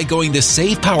out by going to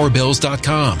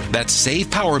SavePowerBills.com. That's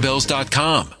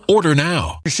SavePowerBills.com. Order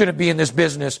now. You shouldn't be in this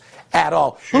business at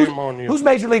all. Shame on you. Who's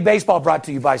Major League Baseball brought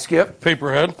to you by, Skip?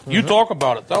 Paperhead. You talk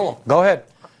about it. Tell them. Go ahead.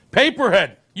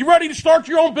 Paperhead. You ready to start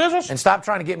your own business? And stop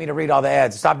trying to get me to read all the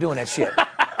ads. Stop doing that shit.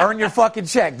 Earn your fucking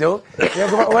check, dude. What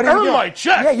are you Earn doing? my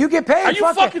check? Yeah, you get paid. Are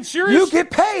you fucking serious? You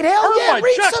get paid. Hell Earn yeah, my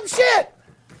read check. some shit.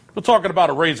 We're talking about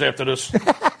a raise after this.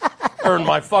 Earn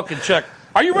my fucking check.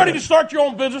 Are you ready to start your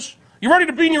own business? You ready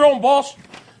to be your own boss?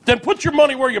 Then put your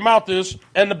money where your mouth is,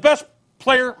 and the best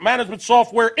player management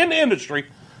software in the industry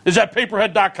is at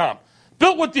Paperhead.com.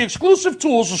 Built with the exclusive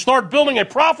tools to start building a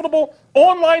profitable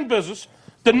online business,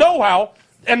 the know-how,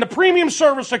 and the premium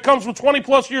service that comes with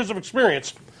 20-plus years of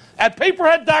experience. At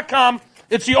Paperhead.com,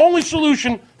 it's the only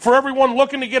solution for everyone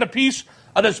looking to get a piece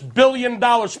of this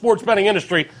billion-dollar sports betting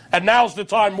industry, and now's the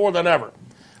time more than ever.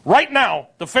 Right now,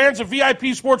 the fans of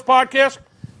VIP Sports Podcast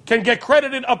can get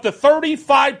credited up to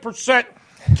 35%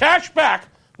 cash back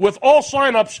with all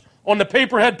signups on the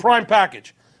Paperhead Prime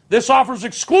package. This offers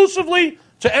exclusively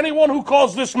to anyone who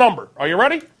calls this number. Are you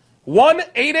ready?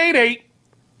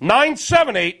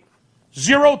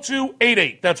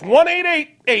 1-888-978-0288. That's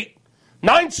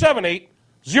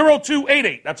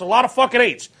 1-888-978-0288. That's a lot of fucking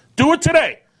eights. Do it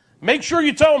today. Make sure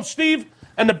you tell them Steve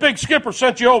and the Big Skipper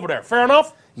sent you over there. Fair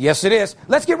enough? Yes, it is.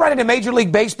 Let's get right into Major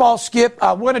League Baseball, Skip.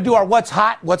 We're going to do our What's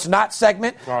Hot, What's Not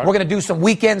segment. Right. We're going to do some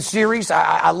weekend series.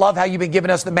 I love how you've been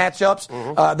giving us the matchups.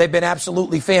 Mm-hmm. They've been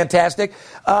absolutely fantastic.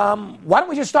 Why don't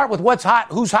we just start with What's Hot,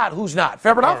 Who's Not?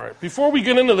 Fair enough? All right. Before we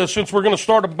get into this, since we're going to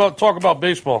talk about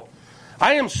baseball,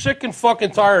 I am sick and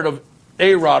fucking tired of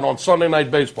A-Rod on Sunday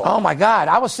Night Baseball. Oh, my God.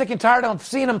 I was sick and tired of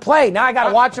seeing him play. Now I got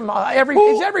to watch him.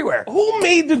 He's everywhere. Who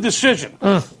made the decision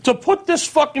to put this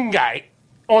fucking guy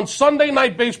on Sunday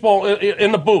Night Baseball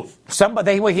in the booth?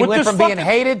 Somebody. He went from being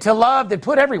hated to loved and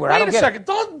put everywhere. Wait a second.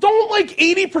 Don't like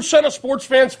 80% of sports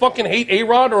fans fucking hate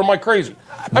A-Rod, or am I crazy?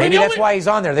 Maybe that's why he's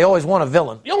on there. They always want a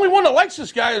villain. The only one that likes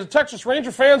this guy is the Texas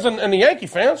Ranger fans and the Yankee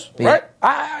fans, right?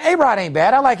 A-Rod ain't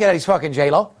bad. I like it that he's fucking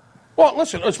J-Lo. Well,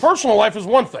 listen, his personal life is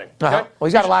one thing. Okay? Uh-huh. Well,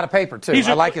 he's got a lot of paper, too.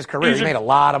 I like his career. He made a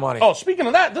lot of money. Oh, speaking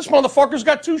of that, this motherfucker's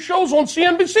got 2 shows on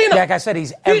CNBC now. Yeah, like I said,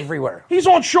 he's everywhere. He's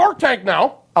on Shark Tank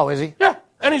now. Oh, is he? Yeah.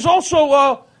 And he's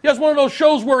also, he has one of those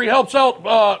shows where he helps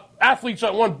out athletes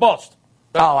that went bust.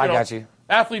 I got you.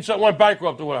 Athletes that went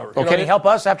bankrupt or whatever. Well, can he help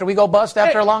us after we go bust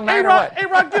after a long night or what? Hey,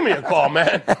 Rod, give me a call,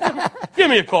 man. Give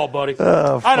me a call, buddy.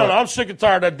 I don't know. I'm sick and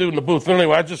tired of that dude in the booth.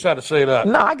 Anyway, I just had to say that.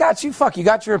 No, I got you. Fuck, you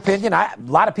got your opinion. A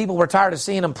lot of people were tired of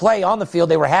seeing him play on the field.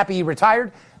 They were happy he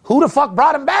retired. Who the fuck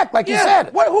brought him back, like you said?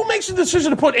 Who makes the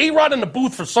decision to put A-Rod in the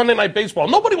booth for Sunday Night Baseball?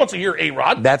 Nobody wants to hear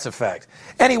A-Rod. That's a fact.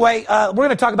 Anyway, we're going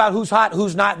to talk about who's hot,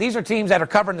 who's not. These are teams that are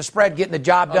covering the spread, getting the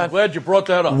job done. I'm glad you brought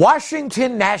that up.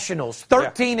 Washington Nationals,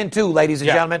 13-2, ladies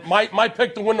and gentlemen. My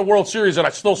pick to win the World Series, and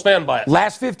I still stand by it.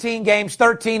 Last 15 games,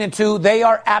 13-2. They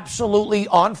are absolutely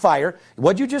on fire.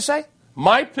 What'd you just say?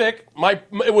 My pick,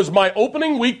 it was my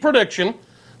opening week prediction.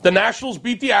 The Nationals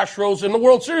beat the Astros in the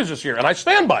World Series this year, and I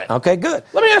stand by it. Okay, good.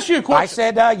 Let me ask you a question. I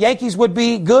said Yankees would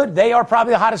be good. They are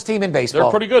probably the hottest team in baseball. They're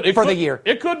pretty good for the year.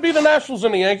 It could be the Nationals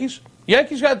and the Yankees.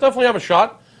 Yankees definitely have a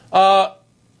shot.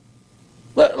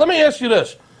 Let me ask you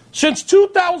this. Since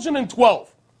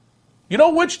 2012, you know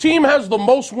which team has the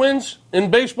most wins in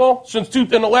baseball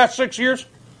in the last 6 years?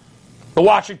 The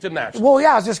Washington Nationals. Well,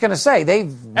 yeah, I was just going to say.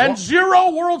 And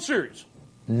 0 World Series.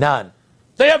 None.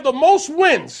 They have the most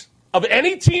wins of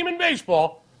any team in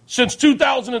baseball since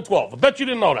 2012. I bet you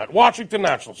didn't know that. Washington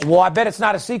Nationals. Well, I bet it's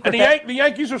not a secret. And the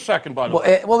Yankees are second, by the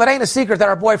way. Well, it ain't a secret that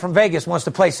our boy from Vegas wants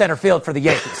to play center field for the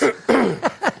Yankees.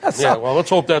 Yeah, well, let's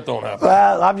hope that don't happen.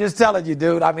 Well, I'm just telling you,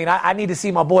 dude. I mean, I need to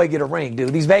see my boy get a ring,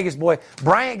 dude. These Vegas boys.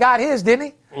 Bryant got his, didn't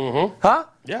he? Mm-hmm. Huh?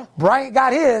 Yeah. Bryant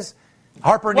got his.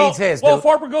 Harper needs his, dude. Well, if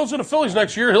Harper goes to the Phillies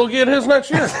next year, he'll get his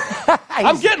next year.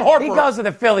 I'm getting Harper. He goes to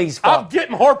the Phillies. I'm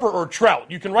getting Harper or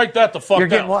Trout. You can write that the fuck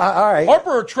down. All right.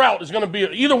 Harper or Trout is going to be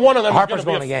either one of them. Harper's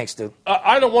going to Yanks, dude.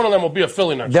 Either one of them will be a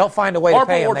Philly next year. They'll find a way to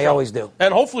pay him. They always do.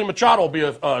 And hopefully Machado will be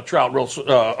a Trout,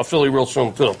 a Philly real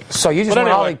soon too. So you just want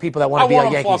all the people that want to be a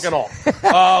Yankees. I want them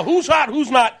fucking all. Who's hot? Who's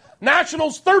not?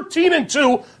 Nationals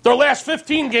 13-2. Their last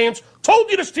 15 games. Told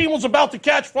you this team was about to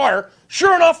catch fire.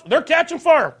 Sure enough, they're catching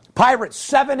fire. Pirates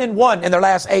 7-1 in their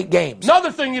last 8 games. Another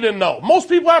thing you didn't know. Most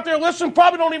people out there listening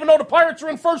probably don't even know the Pirates are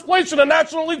in first place in the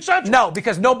National League Central. No,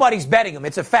 because nobody's betting them.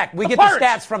 It's a fact. We get the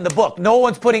stats from the book. No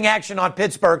one's putting action on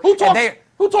Pittsburgh. Who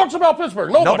talks about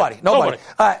Pittsburgh? Nobody.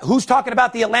 Who's talking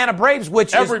about the Atlanta Braves,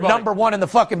 which is number 1 in the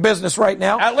fucking business right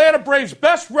now? Atlanta Braves,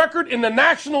 best record in the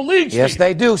National League. Yes,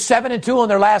 they do. 7-2 in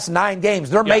their last 9 games.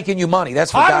 They're making you money.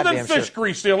 That's for goddamn sure. Hotter than fish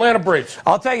grease, the Atlanta Braves.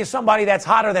 I'll tell you somebody that's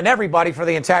hotter than everybody for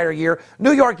the entire year.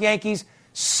 New York Yankees,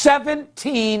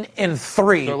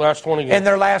 17-3. Their last 20 games. In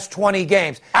their last 20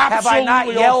 games. Absolutely. Have I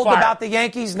not yelled about the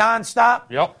Yankees nonstop?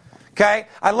 Yep. Okay?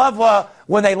 I love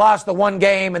when they lost the one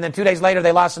game and then 2 days later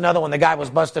they lost another one. The guy was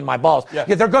busting my balls. Yeah.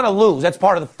 They're going to lose. That's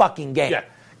part of the fucking game. Yeah.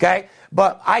 Okay?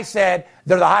 But I said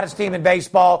they're the hottest team in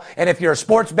baseball, and if you're a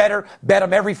sports bettor, bet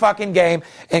them every fucking game.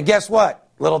 And guess what,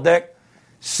 little dick?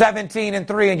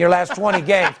 17-3 in your last 20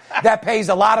 games. That pays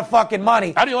a lot of fucking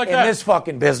money. How do you like in that? This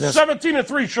fucking business.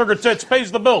 17-3, sugar tits,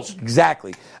 pays the bills.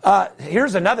 Exactly.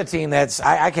 Here's another team that's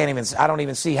I don't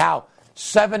even see how.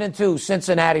 7-2,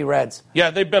 Cincinnati Reds.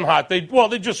 Yeah, they've been hot. They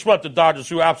just swept the Dodgers,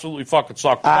 who absolutely fucking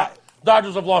suck.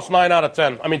 Dodgers have lost 9 out of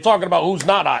 10. I mean, talking about who's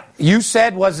not hot. You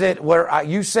said,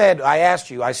 I asked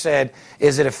you, I said,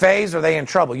 is it a phase or are they in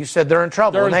trouble? You said they're in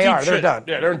trouble, and they are. They're done.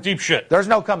 Yeah, they're in deep shit. There's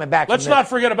no coming back Let's from not this.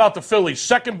 forget about the Phillies.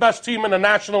 Second best team in the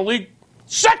National League.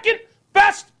 Second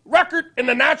best record in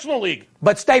the National League.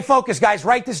 But stay focused, guys.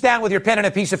 Write this down with your pen and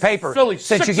a piece of paper. Phillies,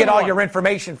 since you get all 6-1. your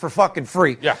information for fucking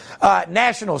free. Yeah.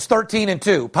 Nationals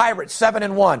 13-2, Pirates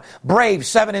 7-1, Braves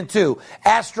 7-2,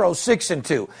 Astros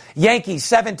 6-2, Yankees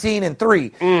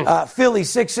 17-3,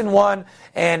 Phillies 6-1,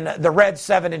 and the Reds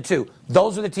 7-2.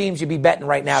 Those are the teams you'd be betting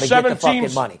right now to get the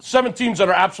fucking money. 7 teams that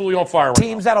are absolutely on fire right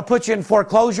Teams that'll put you in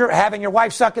foreclosure, having your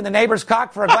wife sucking the neighbor's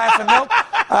cock for a glass of milk,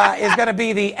 is going to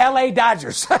be the L.A.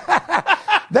 Dodgers.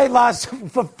 They lost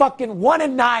for fucking 1-9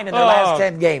 in their last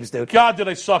 10 games, dude. God, did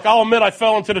they suck. I'll admit I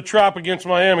fell into the trap against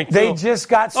Miami, too. They just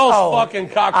got... Those fucking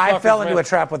cocksuckers, I fell into man. a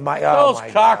trap with my... Those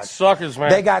cocksuckers, man.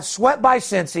 They got swept by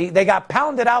Cincy. They got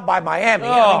pounded out by Miami.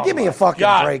 I mean, give me a fucking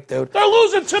break, dude. They're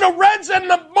losing to the Reds and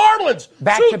the Marlins.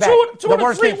 Back to back. Two of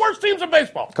the three worst teams in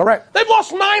baseball. Correct. They've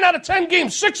lost 9 out of 10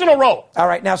 games, 6 in a row. All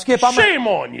right, now, Skip, Shame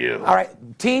on you. All right,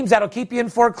 teams that'll keep you in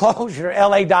foreclosure,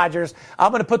 L.A. Dodgers.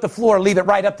 I'm going to put the floor, leave it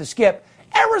right up to Skip.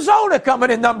 Arizona coming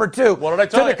in number 2. What did I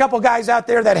tell you? To the couple guys out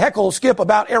there that heckle Skip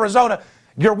about Arizona,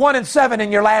 you're 1-7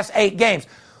 in your last 8 games.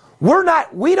 We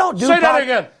don't do Say that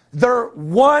again. They're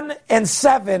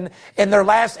 1-7 in their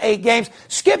last 8 games.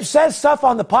 Skip says stuff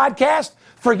on the podcast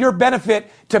for your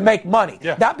benefit to make money.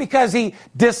 Yeah. Not because he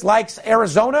dislikes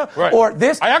Arizona or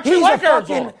this. I actually like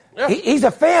Arizona. Yeah. He's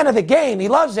a fan of the game. He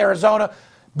loves Arizona.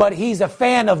 But he's a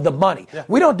fan of the money. Yeah.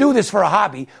 We don't do this for a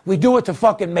hobby. We do it to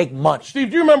fucking make money. Steve,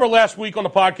 do you remember last week on the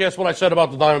podcast what I said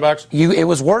about the Diamondbacks? It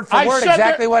was word for word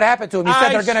exactly what happened to them. You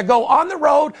said they're going to go on the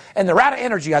road, and they're out of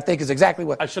energy, I think is exactly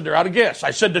what. I said they're out of gas.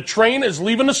 I said the train is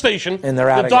leaving the station. And they're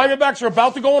out the of gas. Diamondbacks are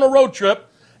about to go on a road trip,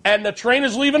 and the train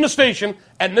is leaving the station,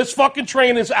 and this fucking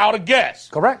train is out of gas.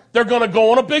 Correct. They're going to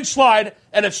go on a big slide,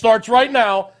 and it starts right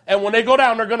now, and when they go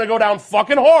down, they're going to go down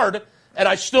fucking hard. And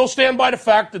I still stand by the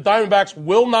fact that Diamondbacks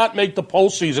will not make the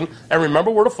postseason. And remember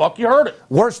where the fuck you heard it.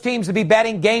 Worst teams to be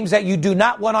betting, games that you do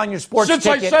not want on your sports ticket.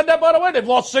 Since I said that, by the way, they've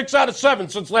lost 6 out of 7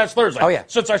 since last Thursday. Oh, yeah.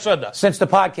 Since I said that. Since the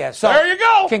podcast. So, there you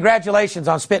go. Congratulations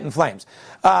on Spittin' Flames.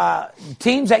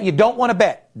 Teams that you don't want to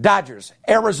bet. Dodgers,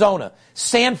 Arizona,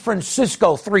 San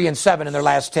Francisco 3-7 in their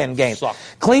last 10 games. Suck.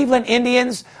 Cleveland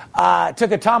Indians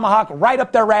took a tomahawk right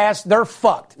up their ass. They're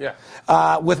fucked.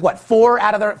 Yeah. With what, 4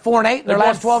 out of their 4-8 in their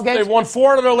last 12 games? They've won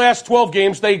 4 out of their last 12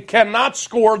 games. They cannot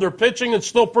score. Their pitching is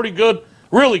still pretty good,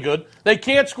 really good. They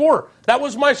can't score. That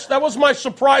was my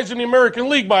surprise in the American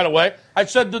League, by the way. I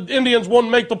said the Indians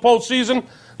wouldn't make the postseason.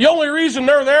 The only reason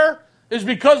they're there is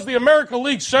because the American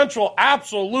League Central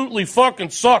absolutely fucking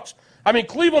sucks. I mean,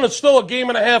 Cleveland is still a game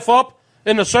and a half up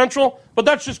in the Central, but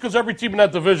that's just because every team in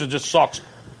that division just sucks.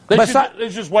 They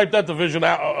just wiped that division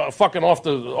out, fucking off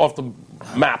the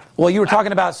map. Well, you were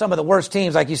talking about some of the worst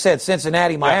teams, like you said,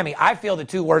 Cincinnati, Miami. Yeah. I feel the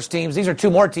 2 worst teams. These are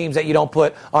 2 more teams that you don't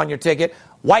put on your ticket.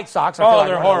 White Sox, I feel like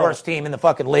they're the worst team in the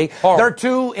fucking league. Horrible. They're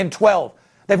 2-12.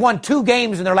 They've won 2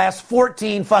 games in their last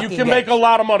 14 fucking games. You can make a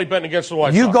lot of money betting against the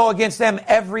White Sox. You go against them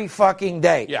every fucking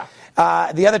day. Yeah.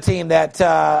 The other team that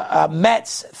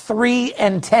Mets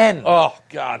 3-10. Oh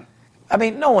God. I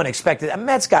mean, no one expected.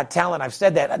 Mets got talent. I've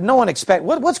said that. No one expected.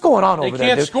 What's going on over there?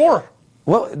 They can't score.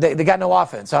 Well, they got no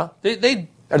offense, huh? Are they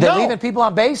leaving people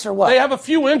on base or what? They have a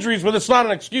few injuries, but it's not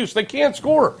an excuse. They can't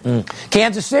score.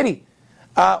 Kansas City.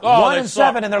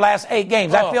 1-7 in their last 8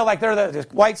 games. I feel like they're the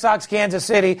White Sox, Kansas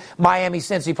City, Miami,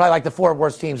 Cincy, probably like the 4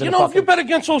 worst teams in the if you bet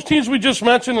against those teams we just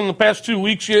mentioned in the past 2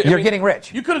 weeks, you're getting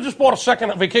rich. You could have just bought a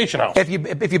second vacation house. If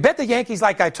you bet the Yankees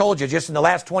like I told you just in the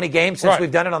last 20 games since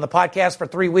we've done it on the podcast for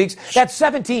 3 weeks, that's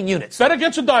 17 units. Bet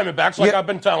against the Diamondbacks like I've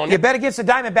been telling you. You bet against the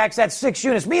Diamondbacks, that's 6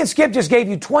 units. Me and Skip just gave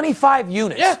you 25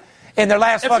 units. Yeah. In their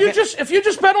last if you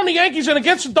just bet on the Yankees and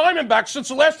against the Diamondbacks since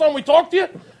the last time we talked to you,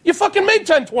 you fucking made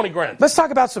 10, 20 grand. Let's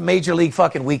talk about some Major League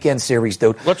fucking weekend series,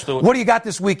 dude. Let's do it. What do you got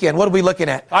this weekend? What are we looking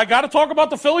at? I got to talk about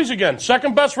the Phillies again.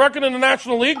 Second best record in the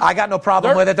National League. I got no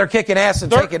problem with it. They're kicking ass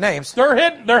and taking names. They're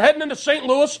heading into St.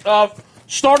 Louis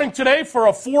starting today for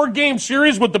a 4-game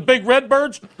series with the big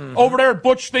Redbirds over there at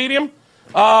Busch Stadium.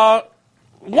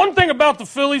 One thing about the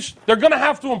Phillies, they're going to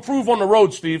have to improve on the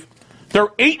road, Steve. They're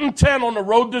 8-10 on the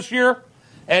road this year.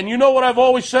 And you know what I've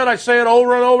always said? I say it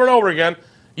over and over and over again.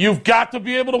 You've got to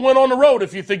be able to win on the road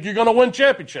if you think you're going to win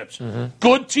championships.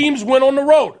 Good teams win on the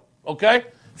road, okay?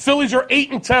 Phillies are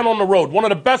 8-10 on the road. One of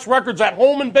the best records at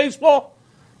home in baseball.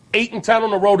 8-10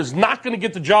 on the road is not going to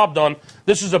get the job done.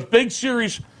 This is a big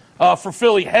series for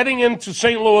Philly heading into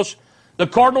St. Louis. The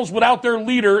Cardinals, without their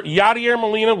leader, Yadier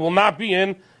Molina, will not be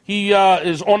in. He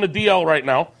is on the DL right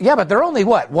now. Yeah, but they're only,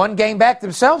 one game back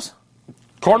themselves?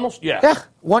 Cardinals? Yeah. Yeah,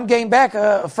 one game back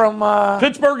from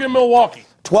Pittsburgh and Milwaukee.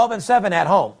 12-7 at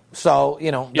home. So,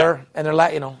 they're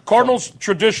Cardinals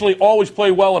traditionally always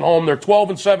play well at home. They're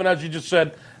 12-7, as you just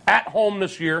said, at home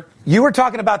this year. You were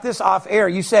talking about this off air.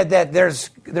 You said that there's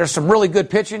some really good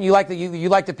pitching. You like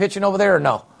the pitching over there or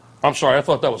no? I'm sorry, I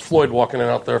thought that was Floyd walking in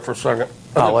out there for a second.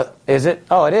 Oh, is it?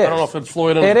 Oh, it is. I don't know if it's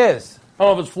Floyd. It is. I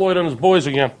don't know if it's Floyd and his boys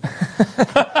again.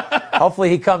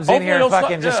 Hopefully he comes in here and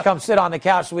Hopefully just come sit on the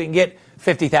couch so we can get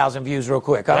 50,000 views real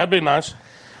quick. Huh? That'd be nice.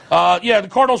 The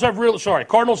Cardinals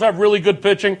have really good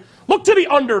pitching. Look to the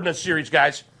under in this series,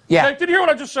 guys. Yeah. Okay, did you hear what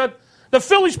I just said? The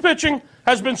Phillies pitching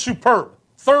has been superb.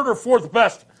 Third or fourth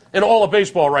best in all of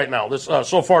baseball right now, this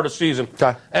so far this season.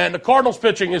 Okay. And the Cardinals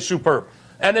pitching is superb.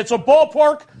 And it's a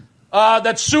ballpark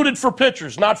that's suited for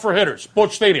pitchers, not for hitters,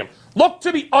 Busch Stadium. Look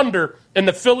to the under in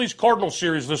the Phillies-Cardinals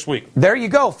series this week. There you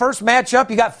go. First matchup,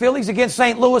 you got Phillies against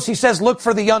St. Louis. He says look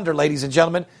for the under, ladies and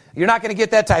gentlemen. You're not going to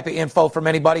get that type of info from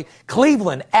anybody.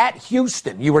 Cleveland at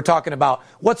Houston, you were talking about.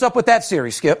 What's up with that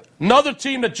series, Skip? Another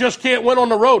team that just can't win on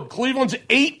the road. Cleveland's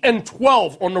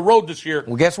 8-12 on the road this year.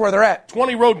 Well, guess where they're at?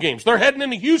 20 road games. They're heading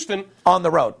into Houston. On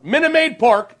the road. Minute Maid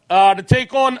Park to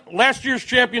take on last year's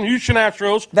champion, Houston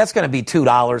Astros. That's going to be $2,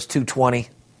 $2.20.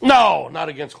 No, not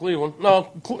against Cleveland.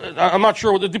 No, I'm not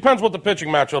sure. It depends what the pitching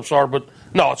matchups are, but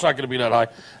no, it's not going to be that high.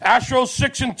 Astros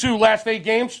 6-2 last 8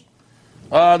 games.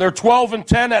 They're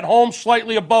 12-10 at home,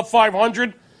 slightly above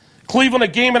 500. Cleveland a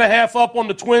game and a half up on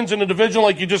the Twins in the division,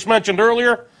 like you just mentioned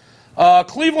earlier.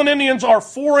 Cleveland Indians are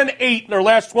 4-8 in their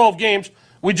last 12 games.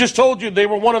 We just told you they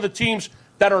were one of the teams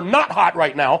that are not hot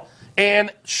right now and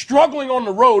struggling on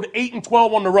the road,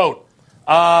 8-12 on the road.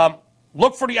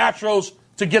 Look for the Astros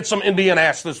to get some Indian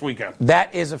ass this weekend.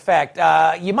 That is a fact.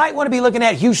 You might want to be looking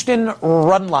at Houston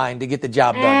run line to get the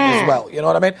job done as well. You know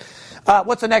what I mean?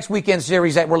 What's the next weekend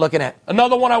series that we're looking at?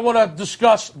 Another one I want to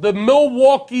discuss, the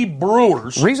Milwaukee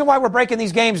Brewers. Reason why we're breaking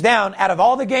these games down, out of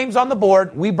all the games on the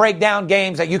board, we break down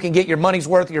games that you can get your money's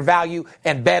worth, your value,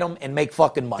 and bet them and make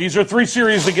fucking money. These are three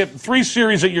series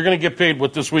that you're going to get paid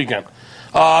with this weekend.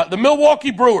 The Milwaukee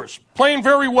Brewers, playing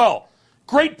very well.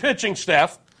 Great pitching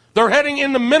staff. They're heading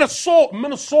into Minnesota.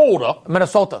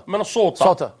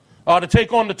 To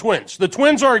take on the Twins. The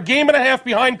Twins are a game and a half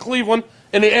behind Cleveland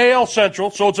in the AL Central,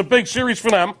 so it's a big series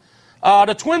for them.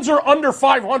 The Twins are under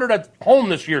 500 at home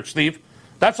this year, Steve.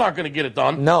 That's not going to get it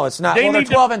done. No, it's not. They're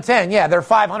 12-10. Yeah, they're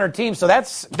 500 teams, so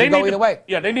they go either way.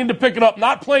 Yeah, they need to pick it up.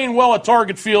 Not playing well at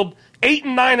Target Field.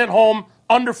 8-9 at home,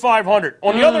 under 500.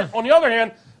 On the other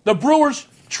hand, the Brewers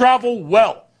travel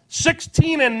well.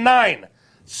 16-9.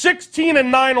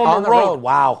 16-9 on the road.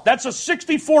 Wow. That's a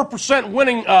 64%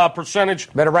 winning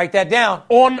percentage. Better write that down.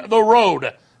 On the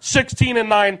road.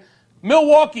 16-9.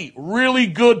 Milwaukee, really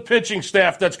good pitching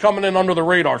staff that's coming in under the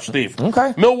radar, Steve.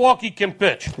 Okay. Milwaukee can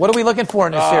pitch. What are we looking for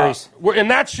in this series? In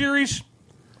that series,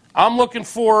 I'm looking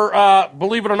for,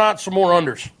 believe it or not, some more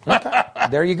unders. Okay.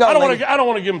 There you go. I don't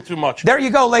want to give them too much. There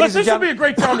you go, ladies and gentlemen. This would be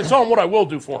a great time to tell them what I will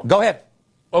do for them. Go ahead.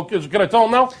 Okay, can I tell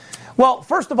them now? Well,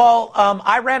 first of all,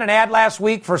 I ran an ad last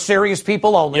week for serious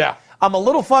people only. Yeah. I'm a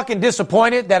little fucking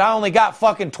disappointed that I only got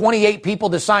fucking 28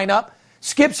 people to sign up.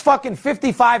 Skip's fucking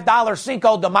 $55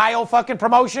 Cinco de Mayo fucking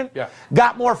promotion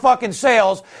got more fucking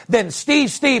sales than Steve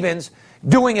Stevens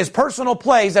doing his personal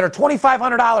plays that are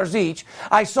 $2,500 each.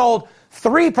 I sold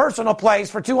 3 personal plays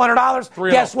for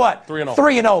 $200. Guess what? 3-0.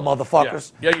 3-0,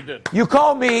 motherfuckers. Yeah, you did. You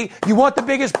called me. You want the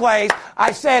biggest plays.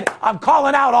 I said, I'm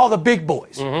calling out all the big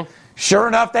boys. Mm-hmm. Sure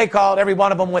enough, they called. Every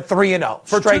one of them went 3-0.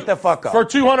 Straight the fuck up. For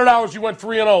 $200, you went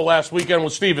 3-0 last weekend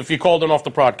with Steve if you called in off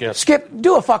the podcast. Skip,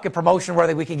 do a fucking promotion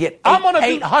where we can get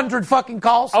 800 fucking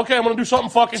calls. Okay, I'm going to do something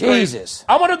fucking crazy. Jesus.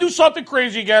 I'm going to do something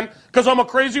crazy again because I'm a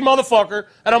crazy motherfucker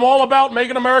and I'm all about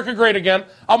making America great again.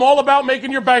 I'm all about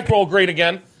making your bankroll great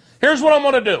again. Here's what I'm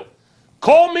going to do.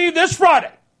 Call me this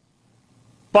Friday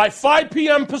by 5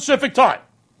 p.m. Pacific time.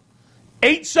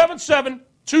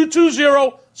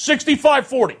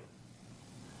 877-220-6540.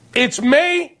 It's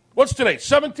May, what's today,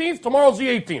 17th? Tomorrow's the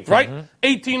 18th, right? Mm-hmm.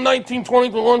 18, 19, 20,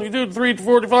 21, 22, 23,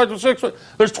 24, 25, 26.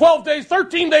 There's 12 days,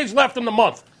 13 days left in the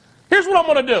month. Here's what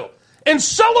I'm going to do. In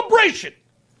celebration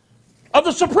of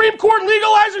the Supreme Court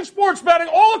legalizing sports betting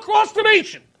all across the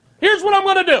nation, here's what I'm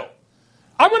going to do.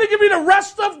 I'm going to give you the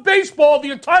rest of baseball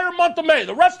the entire month of May,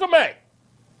 the rest of May,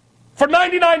 for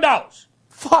 $99.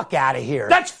 Fuck out of here.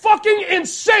 That's fucking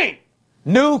insane.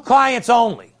 New clients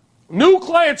only. New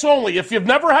clients only. If you've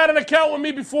never had an account with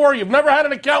me before, you've never had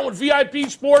an account with VIP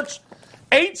Sports,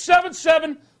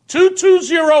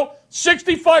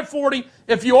 877-220-6540.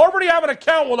 If you already have an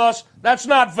account with us, that's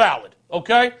not valid,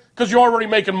 okay? Because you're already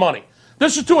making money.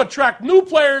 This is to attract new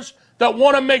players that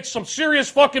want to make some serious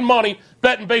fucking money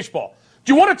betting baseball.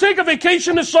 Do you want to take a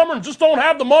vacation this summer and just don't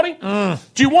have the money?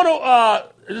 Do you want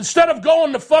to, instead of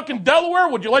going to fucking Delaware,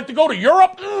 would you like to go to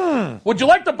Europe? Would you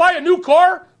like to buy a new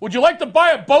car? Would you like to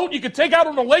buy a boat you could take out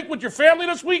on the lake with your family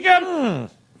this weekend?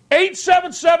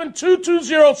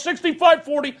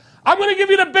 877-220-6540. I'm going to give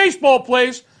you the baseball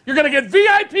plays. You're going to get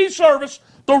VIP service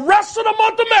the rest of the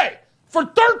month of May for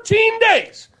 13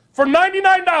 days for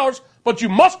 $99. But you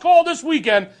must call this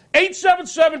weekend,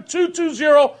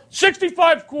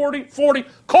 877-220-6540.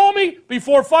 Call me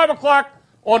before 5 o'clock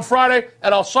on Friday,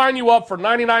 and I'll sign you up for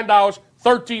 $99,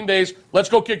 13 days. Let's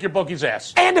go kick your bookie's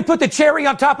ass. And to put the cherry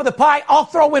on top of the pie, I'll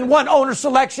throw in one owner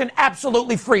selection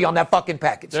absolutely free on that fucking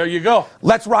package. There you go.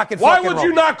 Let's rock and Why fucking would roll.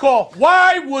 you not call?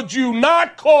 Why would you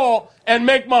not call and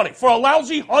make money for a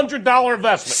lousy $100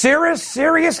 investment?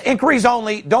 Serious inquiries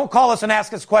only. Don't call us and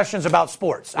ask us questions about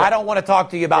sports. Right. I don't want to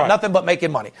talk to you about nothing but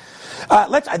making money.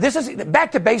 This is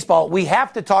back to baseball. We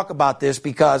have to talk about this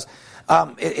because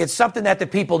it's something that the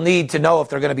people need to know if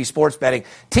they're going to be sports betting.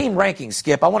 Team rankings,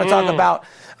 Skip. I want to talk about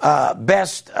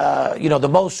best, the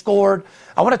most scored.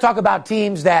 I want to talk about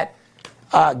teams that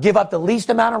give up the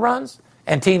least amount of runs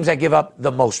and teams that give up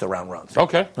the most around runs.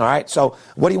 Okay. All right. So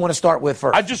what do you want to start with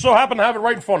first? I just so happen to have it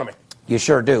right in front of me. You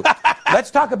sure do.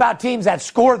 Let's talk about teams that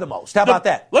score the most. How about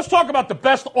that? Let's talk about the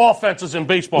best offenses in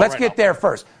baseball. Let's get there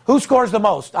first. Who scores the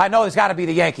most? I know it's got to be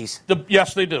the Yankees.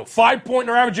 Yes, they do.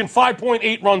 They're averaging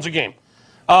 5.8 runs a game.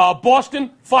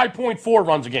 Boston, 5.4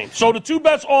 runs a game. So the two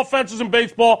best offenses in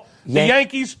baseball, the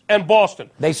Yankees and Boston.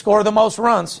 They score the most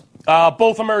runs.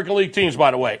 Both American League teams,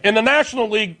 by the way. In the National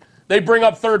League, they bring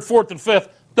up third, fourth, and fifth.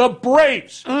 The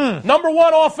Braves, number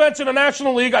one offense in the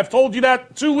National League. I've told you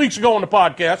that 2 weeks ago on the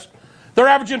podcast. They're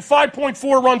averaging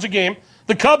 5.4 runs a game.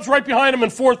 The Cubs right behind them in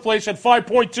fourth place at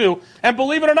 5.2. And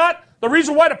believe it or not, the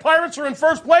reason why the Pirates are in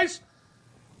first place,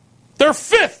 they're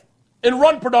fifth in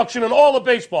run production in all of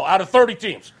baseball out of 30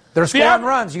 teams. They're scoring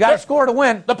runs. You got to score to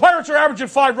win. The Pirates are averaging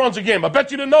 5 runs a game. I bet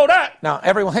you didn't know that. No,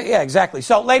 everyone. Yeah, exactly.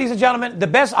 So, ladies and gentlemen, the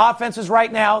best offenses right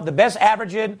now, the best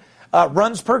averaging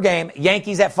runs per game,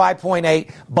 Yankees at 5.8,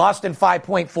 Boston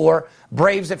 5.4,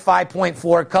 Braves at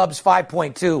 5.4, Cubs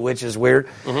 5.2, which is weird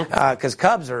because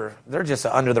Cubs they're just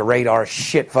an under-the-radar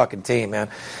shit fucking team, man.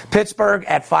 Pittsburgh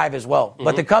at 5 as well.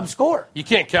 But the Cubs score. You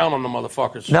can't count on the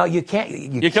motherfuckers. No, you can't.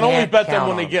 You can only bet them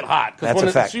when they get hot. That's a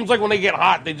fact. It seems like when they get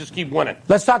hot, they just keep winning.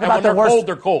 Let's talk about the worst. When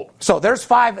they're cold, they're cold. So there's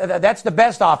 5. That's the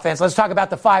best offense. Let's talk about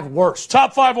the 5 worst.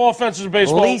 Top 5 offenses in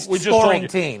baseball. Least scoring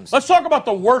teams. Let's talk about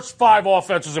the worst 5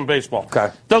 offenses in baseball.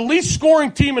 Okay. The least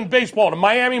scoring team in baseball, the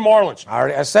Miami Marlins.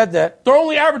 I said that. They're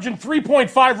only averaging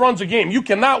 3.5 runs a game. You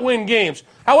cannot win games.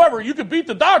 However, you could beat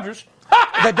the Dodgers.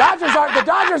 The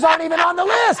Dodgers aren't even on the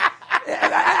list.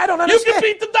 I don't understand. You can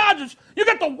beat the Dodgers. You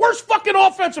got the worst fucking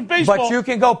offense in baseball. But you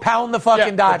can go pound the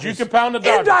fucking Dodgers. But you can pound the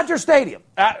Dodgers. In Dodger Stadium.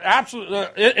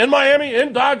 Absolutely. In Miami,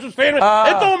 in Dodger Stadium.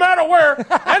 It don't matter where.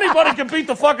 Anybody can beat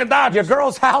the fucking Dodgers. Your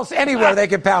girl's house, anywhere they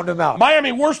can pound them out.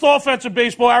 Miami, worst offense in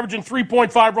baseball, averaging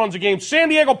 3.5 runs a game. San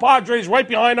Diego Padres right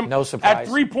behind them. No surprise.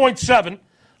 At 3.7.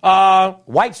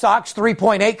 White Sox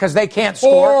 3.8 because they can't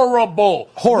score. Horrible.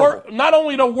 Not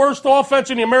only the worst offense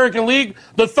in the American League,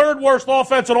 the third worst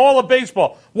offense in all of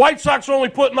baseball. White Sox are only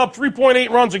putting up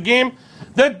 3.8 runs a game.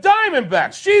 The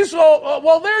Diamondbacks,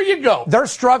 well, there you go. They're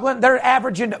struggling. They're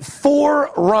averaging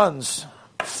 4 runs.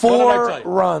 4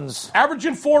 runs.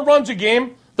 Averaging 4 runs a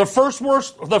game. The fourth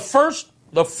worst.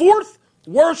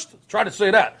 Try to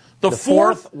say that. The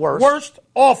fourth worst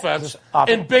offense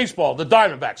in baseball, the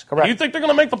Diamondbacks. Correct. You think they're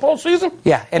going to make the postseason?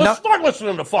 Yeah. Let's start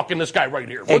listening to fucking this guy right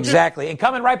here. Exactly. And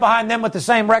coming right behind them with the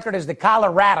same record as the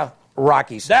Colorado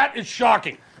Rockies. That is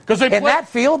shocking. In that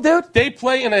field, dude? They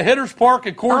play in a hitter's park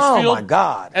at Coors Field. Oh, my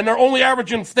God. And they're only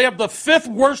averaging, they have the 5th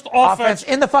worst offense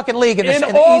in the fucking league. In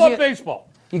all of baseball.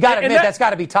 You got to admit, that's got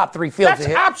to be top 3 fields to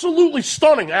hit. That's absolutely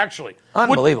stunning, actually.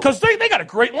 Unbelievable. Because they got a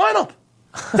great lineup.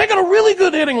 They got a really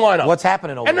good hitting lineup. What's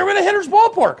happening over there? And they're in a hitter's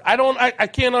ballpark. I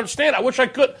can't understand. I wish I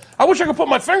could put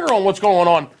my finger on what's going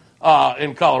on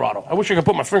in Colorado. I wish I could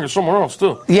put my finger somewhere else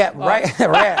too. Yeah, right.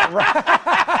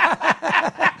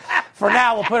 For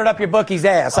now, we'll put it up your bookie's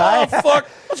ass. Oh, fuck.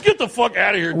 Let's get the fuck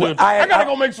out of here, dude. I got to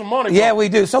go make some money. Yeah, we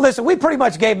do. So listen, we pretty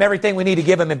much gave them everything we need to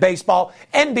give them in baseball.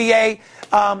 NBA,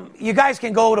 you guys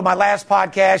can go to my last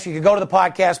podcast. You can go to the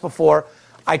podcast before.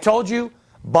 I told you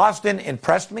Boston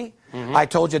impressed me. I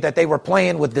told you that they were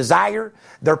playing with desire.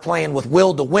 They're playing with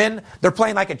will to win. They're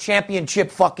playing like a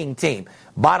championship fucking team.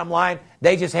 Bottom line,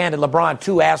 they just handed LeBron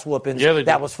 2 ass whoopings. Yeah,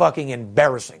 that was fucking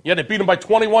embarrassing. Yeah, they beat him by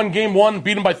 21 game 1,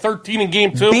 beat him by 13 in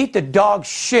game 2. Beat the dog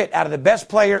shit out of the best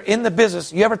player in the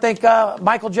business. You ever think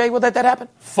Michael J. would let that happen?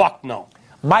 Fuck no.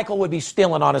 Michael would be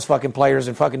stealing on his fucking players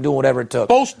and fucking doing whatever it took.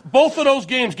 Both of those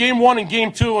games, game 1 and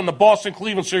game 2 in the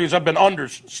Boston-Cleveland series, have been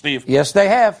unders, Steve. Yes, they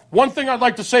have. One thing I'd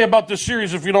like to say about this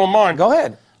series, if you don't mind. Go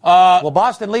ahead. Well,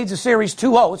 Boston leads the series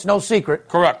 2-0. It's no secret.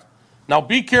 Correct. Now,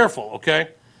 be careful, okay?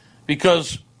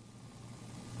 Because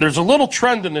there's a little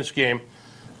trend in this game.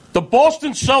 The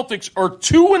Boston Celtics are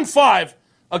 2-5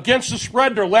 against the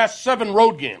spread their last 7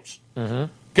 road games.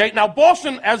 Okay, now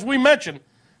Boston, as we mentioned,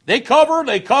 they cover.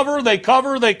 They've covered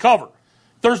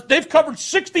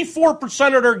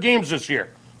 64% of their games this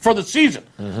year for the season.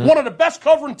 One of the best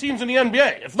covering teams in the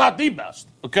NBA, if not the best,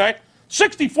 okay?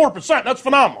 64%, that's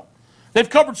phenomenal. They've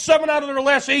covered 7 out of their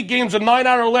last 8 games and 9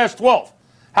 out of their last 12.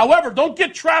 However, don't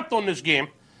get trapped on this game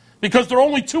because they're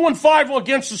only 2-5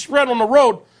 against the spread on the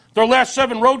road, their last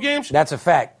 7 road games. That's a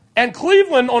fact. And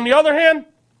Cleveland, on the other hand,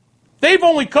 they've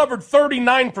only covered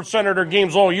 39% of their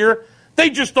games all year. They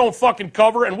just don't fucking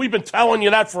cover, and we've been telling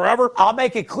you that forever. I'll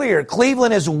make it clear.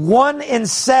 Cleveland is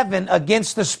 1-7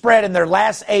 against the spread in their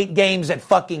last 8 games at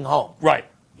fucking home. Right.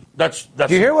 That's. Do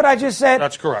you hear what I just said?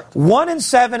 That's correct.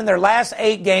 1-7 in their last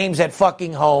 8 games at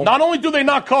fucking home. Not only do they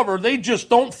not cover, they just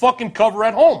don't fucking cover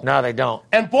at home. No, they don't.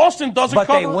 And Boston doesn't cover.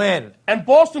 But they win. And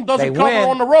Boston doesn't cover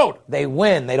on the road. They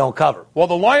win. They don't cover. Well,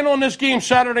 the line on this game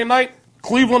Saturday night,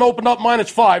 Cleveland opened up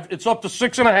 -5. It's up to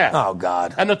 6.5. Oh,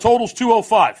 God. And the total's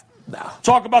 205. No.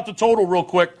 Talk about the total real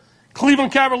quick.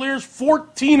 Cleveland Cavaliers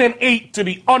 14-8 to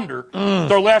the under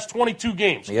their last 22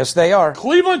 games. Yes, they are.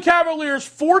 Cleveland Cavaliers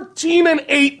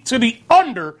 14-8 to the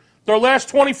under their last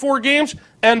 24 games,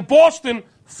 and Boston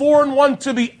 4-1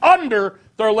 to the under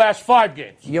their last 5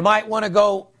 games. You might want to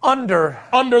go under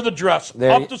the dress,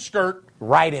 up the skirt.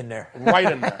 Right in there. Right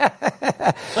in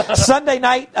there. Sunday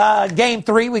night, game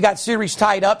 3, we got series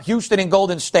tied up, Houston and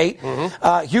Golden State.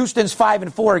 Houston's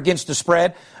 5-4 against the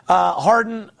spread.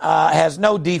 Harden has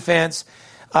no defense.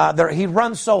 He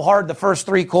runs so hard the first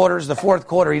 3 quarters. The fourth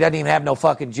quarter, he doesn't even have no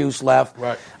fucking juice left.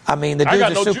 Right. I mean, the dude's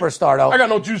a superstar, though. I got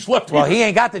no juice left Well, either. he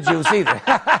ain't got the juice either.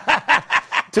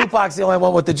 Tupac's the only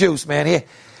one with the juice, man.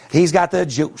 He's got the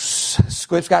juice.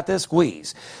 Squip's got the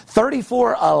squeeze.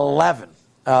 34-11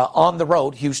 on the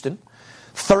road, Houston.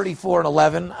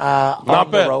 34-11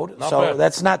 on the road. So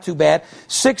that's not too bad.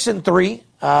 6-3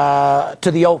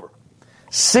 to the over.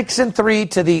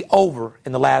 6-3 to the over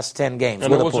in the last 10 games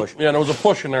with a push. There was a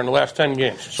push in there in the last 10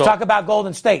 games. So. Talk about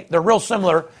Golden State. They're real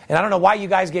similar, and I don't know why you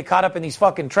guys get caught up in these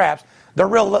fucking traps. They're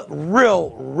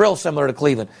real similar to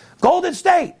Cleveland. Golden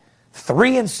State,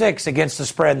 3-6 against the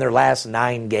spread in their last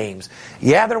 9 games.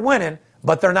 Yeah, they're winning,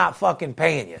 but they're not fucking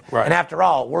paying you. Right. And after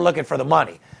all, we're looking for the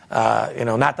money,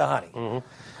 not the honey.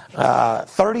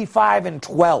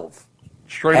 35-12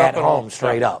 straight at up home,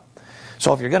 straight up.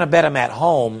 So if you're going to bet them at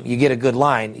home, you get a good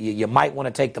line. You might want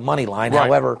to take the money line. Right.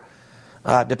 However,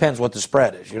 depends what the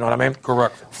spread is. You know what I mean?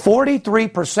 Correct.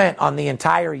 43% on the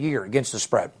entire year against the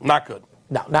spread. Not good.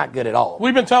 No, not good at all.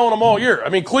 We've been telling them all year. I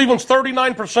mean, Cleveland's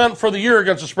 39% for the year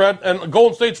against the spread, and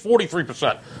Golden State's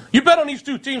 43%. You bet on these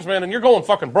 2 teams, man, and you're going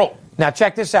fucking broke. Now,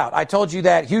 check this out. I told you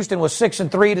that Houston was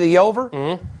 6-3 to the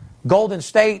over. Golden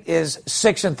State is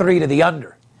 6-3 to the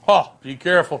under. Oh, be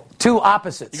careful. 2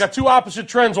 opposites. You got 2 opposite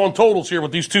trends on totals here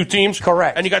with these 2 teams.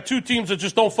 Correct. And you got 2 teams that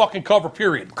just don't fucking cover,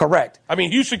 period. Correct. I mean,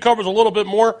 Houston covers a little bit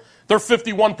more. They're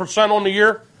 51% on the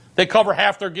year. They cover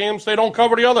half their games. They don't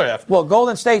cover the other half. Well,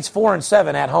 Golden State's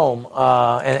 4-7 at home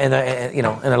in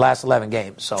their last 11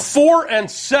 games. So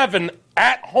 4-7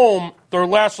 at home their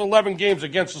last 11 games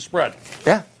against the spread.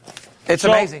 Yeah, it's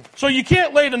amazing. So you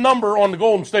can't lay the number on the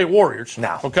Golden State Warriors.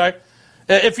 No. Okay?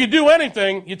 If you do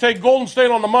anything, you take Golden State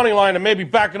on the money line and maybe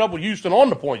back it up with Houston on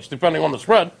the points, depending on the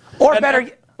spread. Or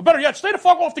better yet, stay the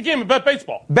fuck off the game and bet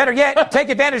baseball. Better yet, take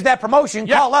advantage of that promotion.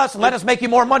 Yeah. Call us and let us make you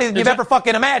more money than you've ever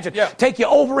fucking imagined. Yeah. Take you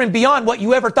over and beyond what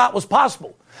you ever thought was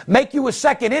possible. Make you a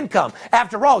second income.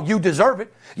 After all, you deserve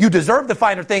it. You deserve the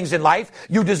finer things in life.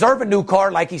 You deserve a new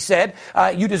car, like he said.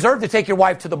 You deserve to take your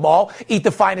wife to the mall, eat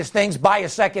the finest things, buy a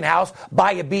second house,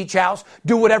 buy a beach house,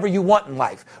 do whatever you want in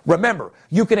life. Remember,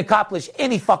 you can accomplish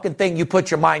any fucking thing you put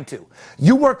your mind to.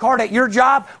 You work hard at your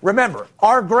job, remember,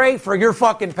 our gray for your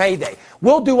fucking payday.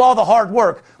 We'll do all the hard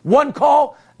work. One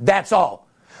call, that's all.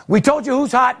 We told you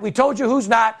who's hot. We told you who's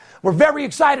not. We're very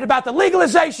excited about the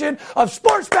legalization of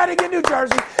sports betting in New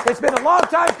Jersey. It's been a long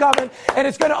time coming, and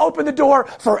it's going to open the door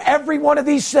for every one of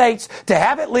these states to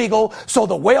have it legal so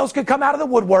the whales can come out of the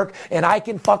woodwork and I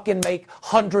can fucking make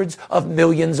hundreds of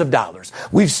millions of dollars.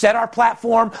 We've set our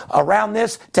platform around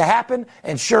this to happen,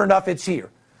 and sure enough, it's here.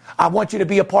 I want you to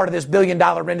be a part of this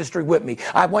billion-dollar industry with me.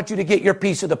 I want you to get your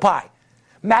piece of the pie.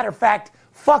 Matter of fact,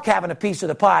 fuck having a piece of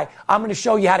the pie. I'm going to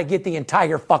show you how to get the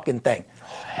entire fucking thing.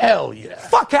 Hell yeah.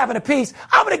 Fuck having a piece.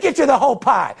 I'm going to get you the whole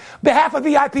pie. Behalf of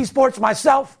VIP Sports,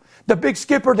 myself, the big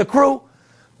skipper, the crew,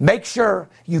 make sure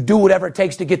you do whatever it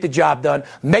takes to get the job done.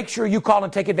 Make sure you call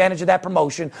and take advantage of that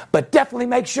promotion. But definitely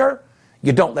make sure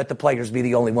you don't let the players be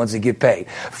the only ones that get paid.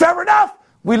 Fair enough?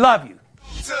 We love you.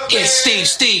 It's Steve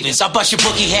Stevens, I bust your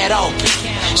bookie head open.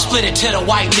 Split it to the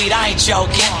white meat, I ain't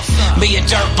joking. Me and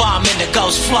Dirt Bomb in the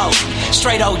ghost float.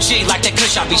 Straight OG like that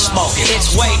kush I be smoking.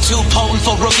 It's way too potent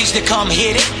for rookies to come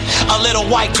hit it. A little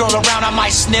white girl around, I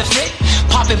might sniff it.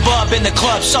 Poppin' bub in the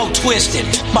club, so twisted.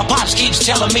 My pops keeps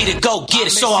telling me to go get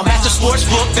it. So I'm at the sports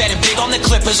book, betting big on the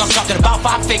Clippers. I'm talking about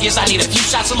 5 figures, I need a few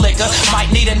shots of liquor. Might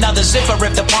need another zipper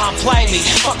if the palm play me.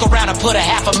 Fuck around and put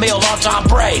 $500,000 on Tom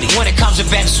Brady. When it comes to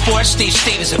betting sports, Steve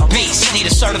Stevens a beast. Need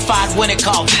a certified winner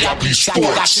called VIP Sports.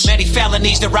 Got too many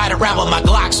felonies to ride around with my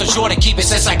Glock, so sure to keep it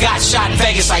since I got shot in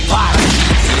Vegas like Pac. Let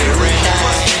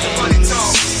the money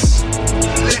talk.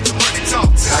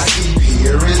 I keep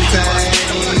hearing things.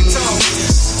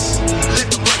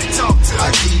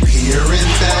 I keep hearing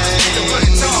things.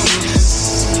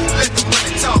 Let the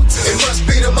money talk. It must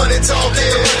be the money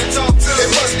talking. It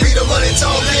must be the money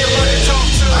talking.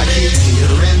 I keep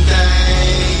hearing things.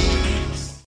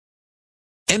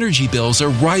 Energy bills are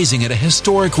rising at a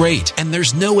historic rate, and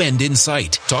there's no end in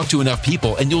sight. Talk to enough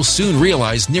people, and you'll soon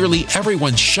realize nearly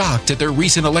everyone's shocked at their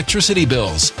recent electricity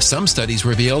bills. Some studies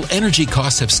reveal energy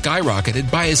costs have skyrocketed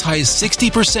by as high as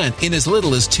 60% in as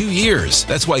little as 2 years.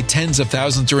 That's why tens of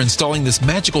thousands are installing this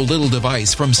magical little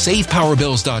device from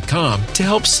SavePowerBills.com to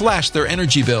help slash their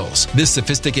energy bills. This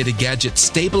sophisticated gadget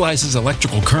stabilizes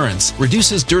electrical currents,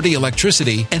 reduces dirty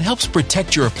electricity, and helps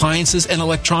protect your appliances and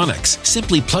electronics.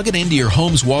 Simply plug it into your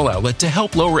home's wall outlet to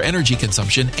help lower energy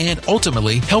consumption and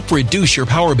ultimately help reduce your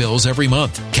power bills every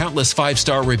month. Countless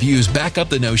 5-star reviews back up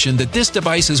the notion that this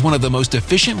device is one of the most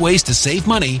efficient ways to save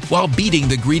money while beating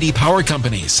the greedy power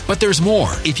companies. But there's more.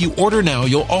 If you order now,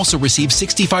 you'll also receive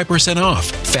 65% off,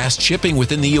 fast shipping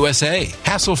within the USA,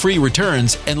 hassle-free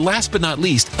returns, and last but not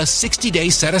least, a 60-day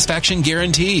satisfaction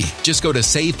guarantee. Just go to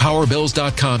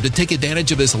SavePowerBills.com to take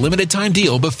advantage of this limited time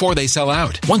deal before they sell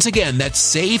out. Once again,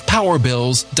 that's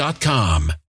SavePowerBills.com.